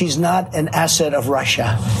thing. She's not an asset of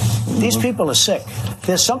Russia. These people are sick.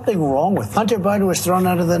 There's something wrong with them. Hunter Biden was thrown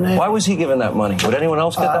out of the Navy. Why was he given that money? Would anyone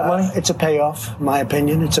else get that money? It's a payoff, in my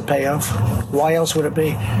opinion. It's a payoff. Why else would it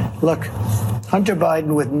be? Look, Hunter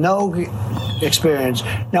Biden with no experience.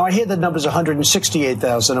 Now, I hear the number's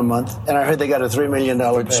 $168,000 a month, and I heard they got a $3 million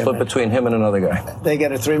payment. Split between him and another guy. They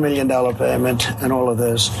get a $3 million payment and all of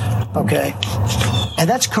this. Okay? And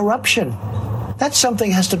that's corruption. That's something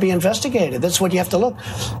has to be investigated. That's what you have to look.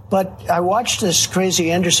 But I watched this crazy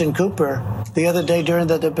Anderson Cooper the other day during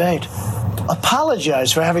the debate.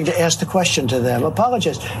 Apologize for having to ask the question to them.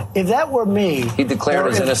 Apologize. If that were me... He declared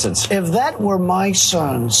his innocence. If that were my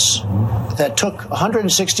sons that took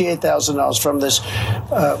 $168,000 from this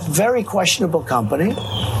very questionable company,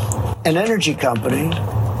 an energy company,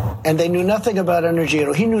 and they knew nothing about energy at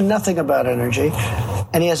all. He knew nothing about energy.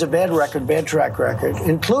 And he has a bad record, bad track record,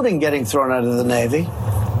 including getting thrown out of the Navy.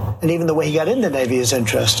 And even the way he got in the Navy is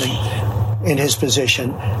interesting in his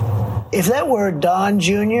position. If that were Don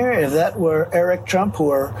Jr., if that were Eric Trump, who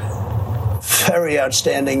are very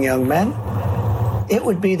outstanding young men, it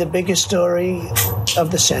would be the biggest story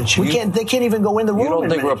of the century. They can't even go in the room. You don't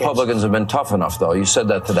think Republicans have been tough enough, though? You said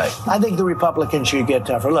that today. I think the Republicans should get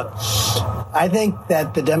tougher. Look, I think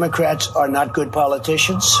that the Democrats are not good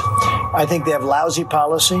politicians. I think they have lousy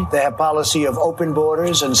policy. They have policy of open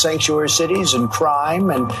borders and sanctuary cities and crime,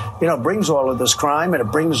 and it brings all of this crime, and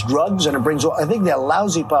it brings drugs, and it brings I think they're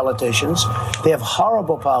lousy politicians. They have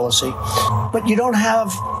horrible policy. But you don't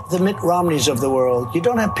have the Mitt Romneys of the world. You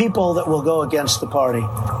don't have people that will go against the party.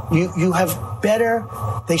 You have better,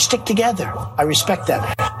 they stick together. I respect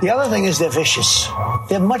that. The other thing is they're vicious.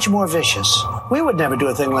 They're much more vicious. We would never do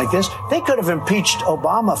a thing like this. They could have impeached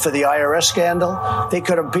Obama for the IRS scandal. They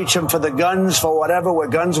could have impeached him for the guns, for whatever, where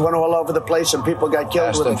guns went all over the place and people got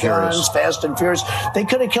killed with the guns. Fast and Furious. They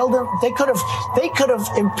could have killed him. They could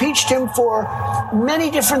have impeached him for many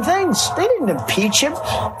different things. They didn't impeach him.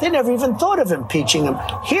 They never even thought of impeaching him.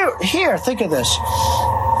 Here, think of this.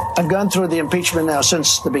 I've gone through the impeachment now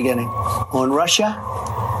since the beginning. On Russia,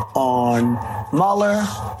 on Mueller,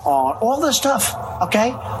 on all this stuff,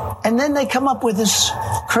 okay? And then they come up with this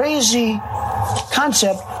crazy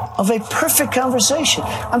concept of a perfect conversation.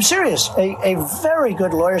 I'm serious. A very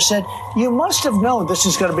good lawyer said, you must have known this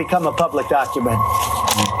is going to become a public document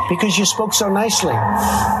because you spoke so nicely.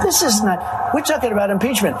 This is not, we're talking about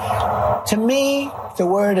impeachment. To me, the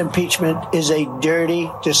word impeachment is a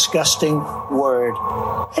dirty, disgusting word.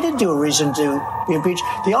 I didn't do a reason to be impeached.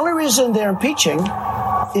 The only reason they're impeaching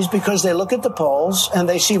is because they look at the polls and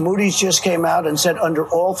they see Moody's just came out and said under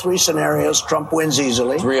all three scenarios, Trump wins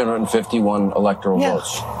easily. 351 electoral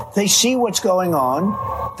votes. They see what's going on.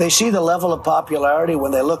 They see the level of popularity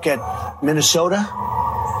when they look at Minnesota.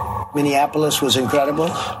 Minneapolis was incredible.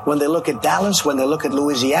 When they look at Dallas, when they look at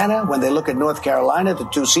Louisiana, when they look at North Carolina, the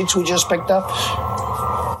 2 seats we just picked up,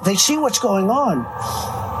 they see what's going on.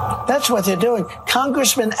 That's what they're doing.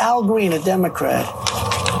 Congressman Al Green, a Democrat,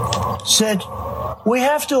 said, we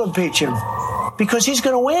have to impeach him because he's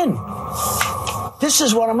going to win. This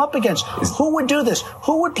is what I'm up against. Who would do this?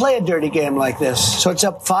 Who would play a dirty game like this? So it's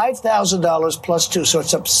up $5,000 plus 2. So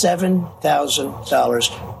it's up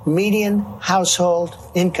 $7,000 median household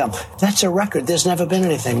income. That's a record. There's never been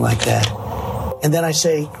anything like that. And then I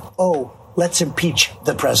say, oh, let's impeach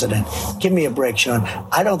the president. Give me a break, Sean.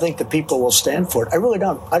 I don't think the people will stand for it. I really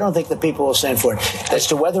don't. I don't think the people will stand for it. As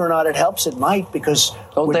to whether or not it helps, it might, because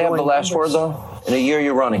don't they have the last word, though? In a year,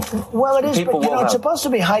 you're running. Well, it is, people but it's supposed to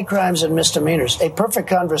be high crimes and misdemeanors. A perfect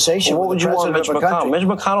conversation. Well, what would you want, Mitch McConnell? Mitch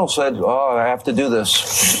McConnell said, "Oh, I have to do this."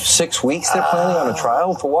 6 weeks they're planning on a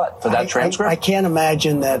trial for what? For that transcript? I can't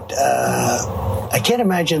imagine that. I can't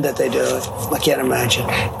imagine that they do it. I can't imagine.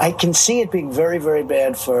 I can see it being very, very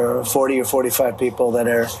bad for 40 or 45 people that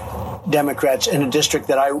are Democrats in a district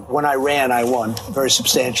that when I ran, I won very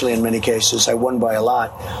substantially in many cases. I won by a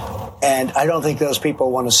lot. And I don't think those people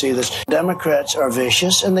want to see this. Democrats are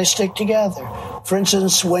vicious and they stick together. For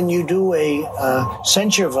instance, when you do a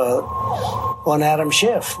censure vote on Adam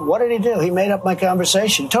Schiff, what did he do? He made up my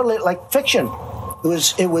conversation, totally like fiction.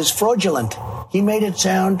 It was fraudulent. He made it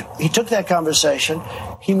sound, he took that conversation,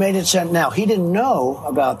 he made it sound, now he didn't know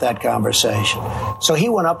about that conversation. So he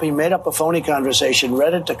went up, he made up a phony conversation,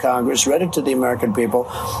 read it to Congress, read it to the American people,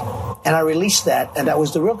 and I released that, and that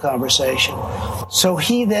was the real conversation. So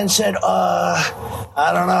he then said,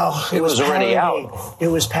 I don't know. It was already out. It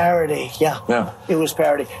was parody, yeah. It was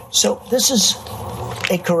parody. So this is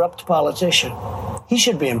a corrupt politician. He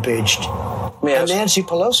should be impeached. And Nancy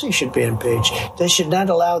Pelosi should be impeached. They should not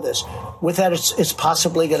allow this. With that, it's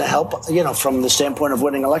possibly going to help, from the standpoint of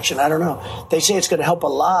winning election. I don't know. They say it's going to help a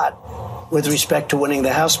lot with respect to winning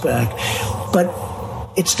the House back. But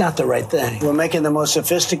it's not the right thing. We're making the most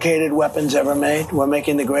sophisticated weapons ever made. We're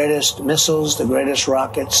making the greatest missiles, the greatest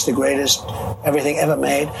rockets, the greatest everything ever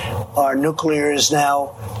made. Our nuclear is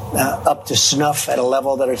now up to snuff at a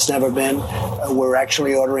level that it's never been. We're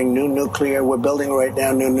actually ordering new nuclear. We're building right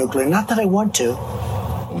now new nuclear. Not that I want to,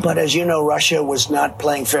 but as you know, Russia was not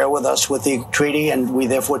playing fair with us with the treaty, and we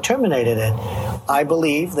therefore terminated it. I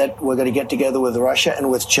believe that we're going to get together with Russia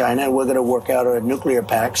and with China, and we're going to work out a nuclear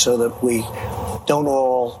pact so that we don't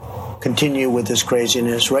all continue with this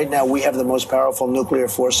craziness. Right now, we have the most powerful nuclear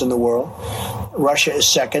force in the world. Russia is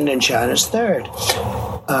second and China is third.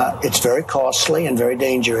 It's very costly and very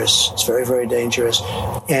dangerous. It's very, very dangerous.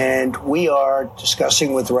 And we are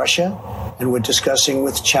discussing with Russia and we're discussing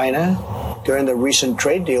with China. During the recent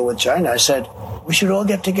trade deal with China, I said, we should all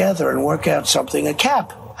get together and work out something, a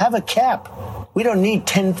cap. Have a cap. We don't need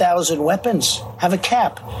 10,000 weapons. Have a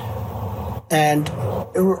cap. And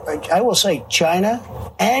I will say China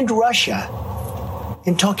and Russia,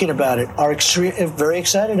 in talking about it, are very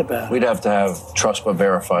excited about it. We'd have to have trust but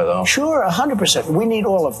verify, though. Sure, 100%. We need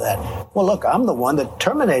all of that. Well, look, I'm the one that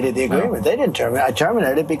terminated the agreement. They didn't terminate. I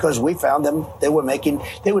terminated it because we found them. They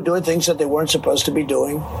were doing things that they weren't supposed to be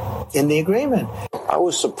doing in the agreement. I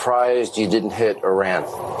was surprised you didn't hit Iran.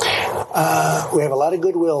 We have a lot of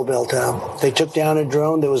goodwill built up. They took down a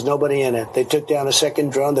drone. There was nobody in it. They took down a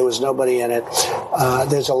second drone. There was nobody in it.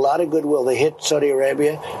 There's a lot of goodwill. They hit Saudi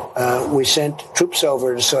Arabia. We sent troops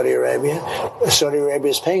over to Saudi Arabia. Saudi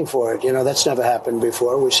Arabia is paying for it. That's never happened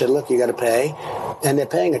before. We said, look, you got to pay. And they're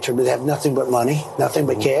paying a tribute. They have nothing but money, nothing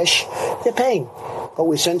but cash. They're paying. But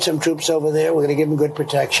we sent some troops over there. We're going to give them good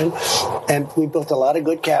protection. And we built a lot of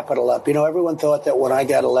good capital up. Everyone thought that when I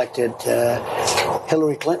got elected,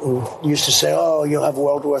 Hillary Clinton used to say, oh, you'll have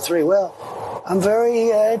World War III. Well, I'm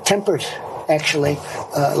very tempered, actually.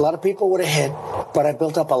 A lot of people would have hit, but I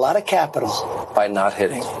built up a lot of capital. By not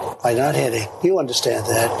hitting. By not hitting. You understand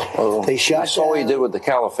that. Well, they shot. You saw what you did with the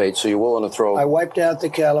caliphate, so you're willing to throw. I wiped out the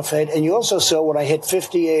caliphate. And you also saw when I hit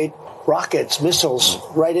 58 rockets, missiles,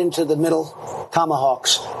 right into the middle,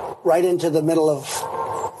 Tomahawks, right into the middle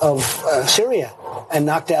of Syria, and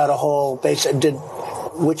knocked out a whole base, and did,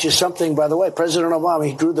 which is something, by the way, President Obama,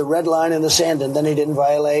 he drew the red line in the sand, and then he didn't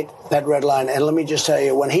violate that red line. And let me just tell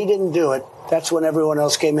you, when he didn't do it, that's when everyone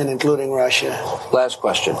else came in, including Russia. Last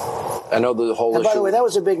question. I know the whole and issue. By the way, that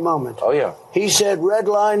was a big moment. Oh, yeah. He said red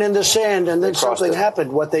line in the sand, and then something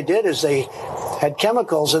happened. What they did is they had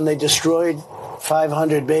chemicals, and they destroyed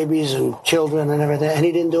 500 babies and children and everything, and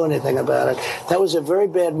he didn't do anything about it. That was a very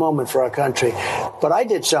bad moment for our country. But I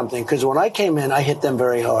did something, because when I came in, I hit them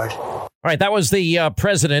very hard. All right, that was the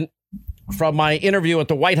president from my interview at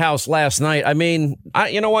the White House last night. I mean,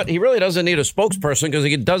 you know what? He really doesn't need a spokesperson because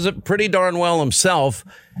he does it pretty darn well himself.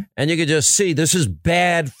 And you can just see this is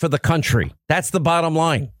bad for the country. That's the bottom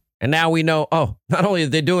line. And now we know, not only are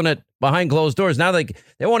they doing it behind closed doors, now they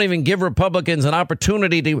won't even give Republicans an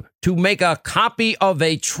opportunity to make a copy of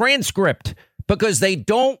a transcript because they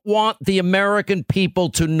don't want the American people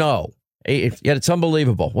to know. Yet it's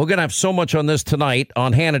unbelievable. We're going to have so much on this tonight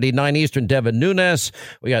on Hannity, 9 Eastern. Devin Nunes.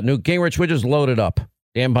 We got Newt Gingrich. We're just loaded up.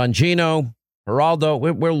 Dan Bongino, Geraldo.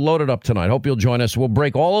 We're loaded up tonight. Hope you'll join us. We'll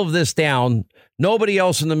break all of this down. Nobody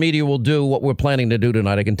else in the media will do what we're planning to do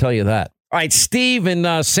tonight. I can tell you that. All right, Steve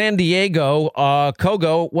in San Diego,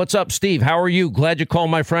 Kogo. What's up, Steve? How are you? Glad you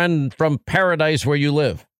called, my friend, from paradise where you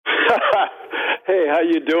live. Hey, how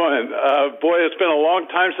you doing? Boy, it's been a long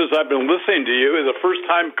time since I've been listening to you. As a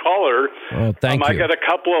first-time caller, thank you. I got a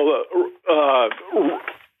couple of,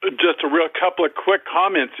 just a real couple of quick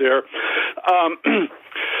comments here.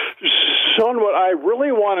 Sean, what I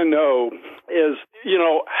really want to know is,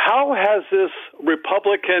 how has this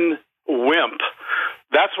Republican wimp,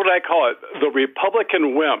 that's what I call it, the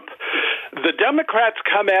Republican wimp. The Democrats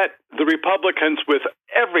come at the Republicans with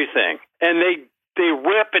everything, and they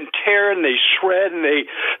rip and tear and they shred and the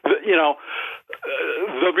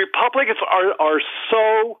Republicans are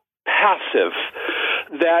so passive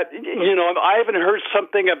that, I even heard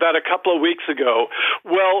something about a couple of weeks ago.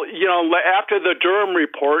 Well, after the Durham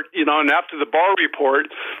report, and after the Barr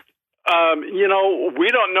report, we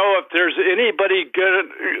don't know if there's anybody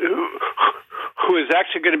good who is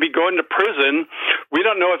actually going to be going to prison. We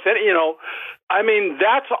don't know if any,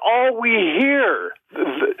 that's all we hear.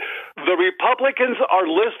 The Republicans are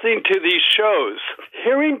listening to these shows,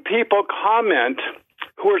 hearing people comment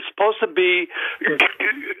who are supposed to be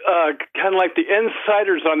kind of like the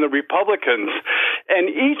insiders on the Republicans, and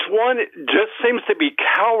each one just seems to be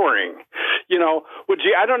cowering.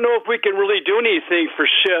 I don't know if we can really do anything for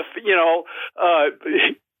Schiff.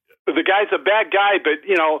 The guy's a bad guy, but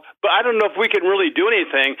I don't know if we can really do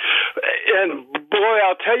anything. And boy,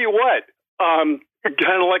 I'll tell you what.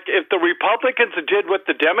 Kind of like if the Republicans did what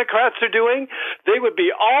the Democrats are doing, they would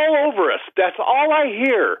be all over us. That's all I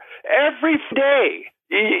hear every day.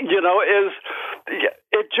 It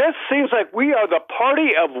just seems like we are the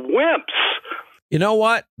party of wimps. You know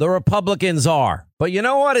what? The Republicans are. But you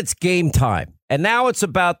know what? It's game time. And now it's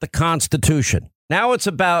about the Constitution. Now it's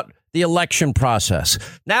about the election process.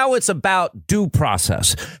 Now it's about due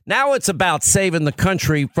process. Now it's about saving the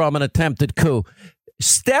country from an attempted coup.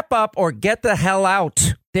 Step up or get the hell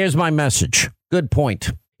out. There's my message. Good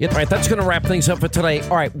point. All right, that's going to wrap things up for today.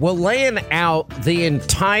 All right, we're laying out the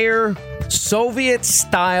entire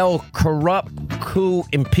Soviet-style corrupt coup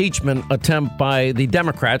impeachment attempt by the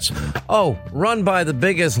Democrats. Run by the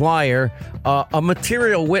biggest liar, a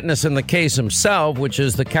material witness in the case himself, which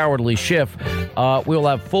is the cowardly Schiff. We'll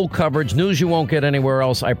have full coverage, news you won't get anywhere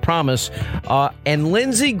else, I promise. And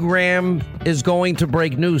Lindsey Graham is going to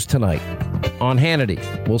break news tonight on Hannity.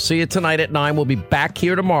 We'll see you tonight at 9. We'll be back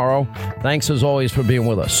here tomorrow. Thanks, as always, for being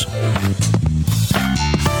with us.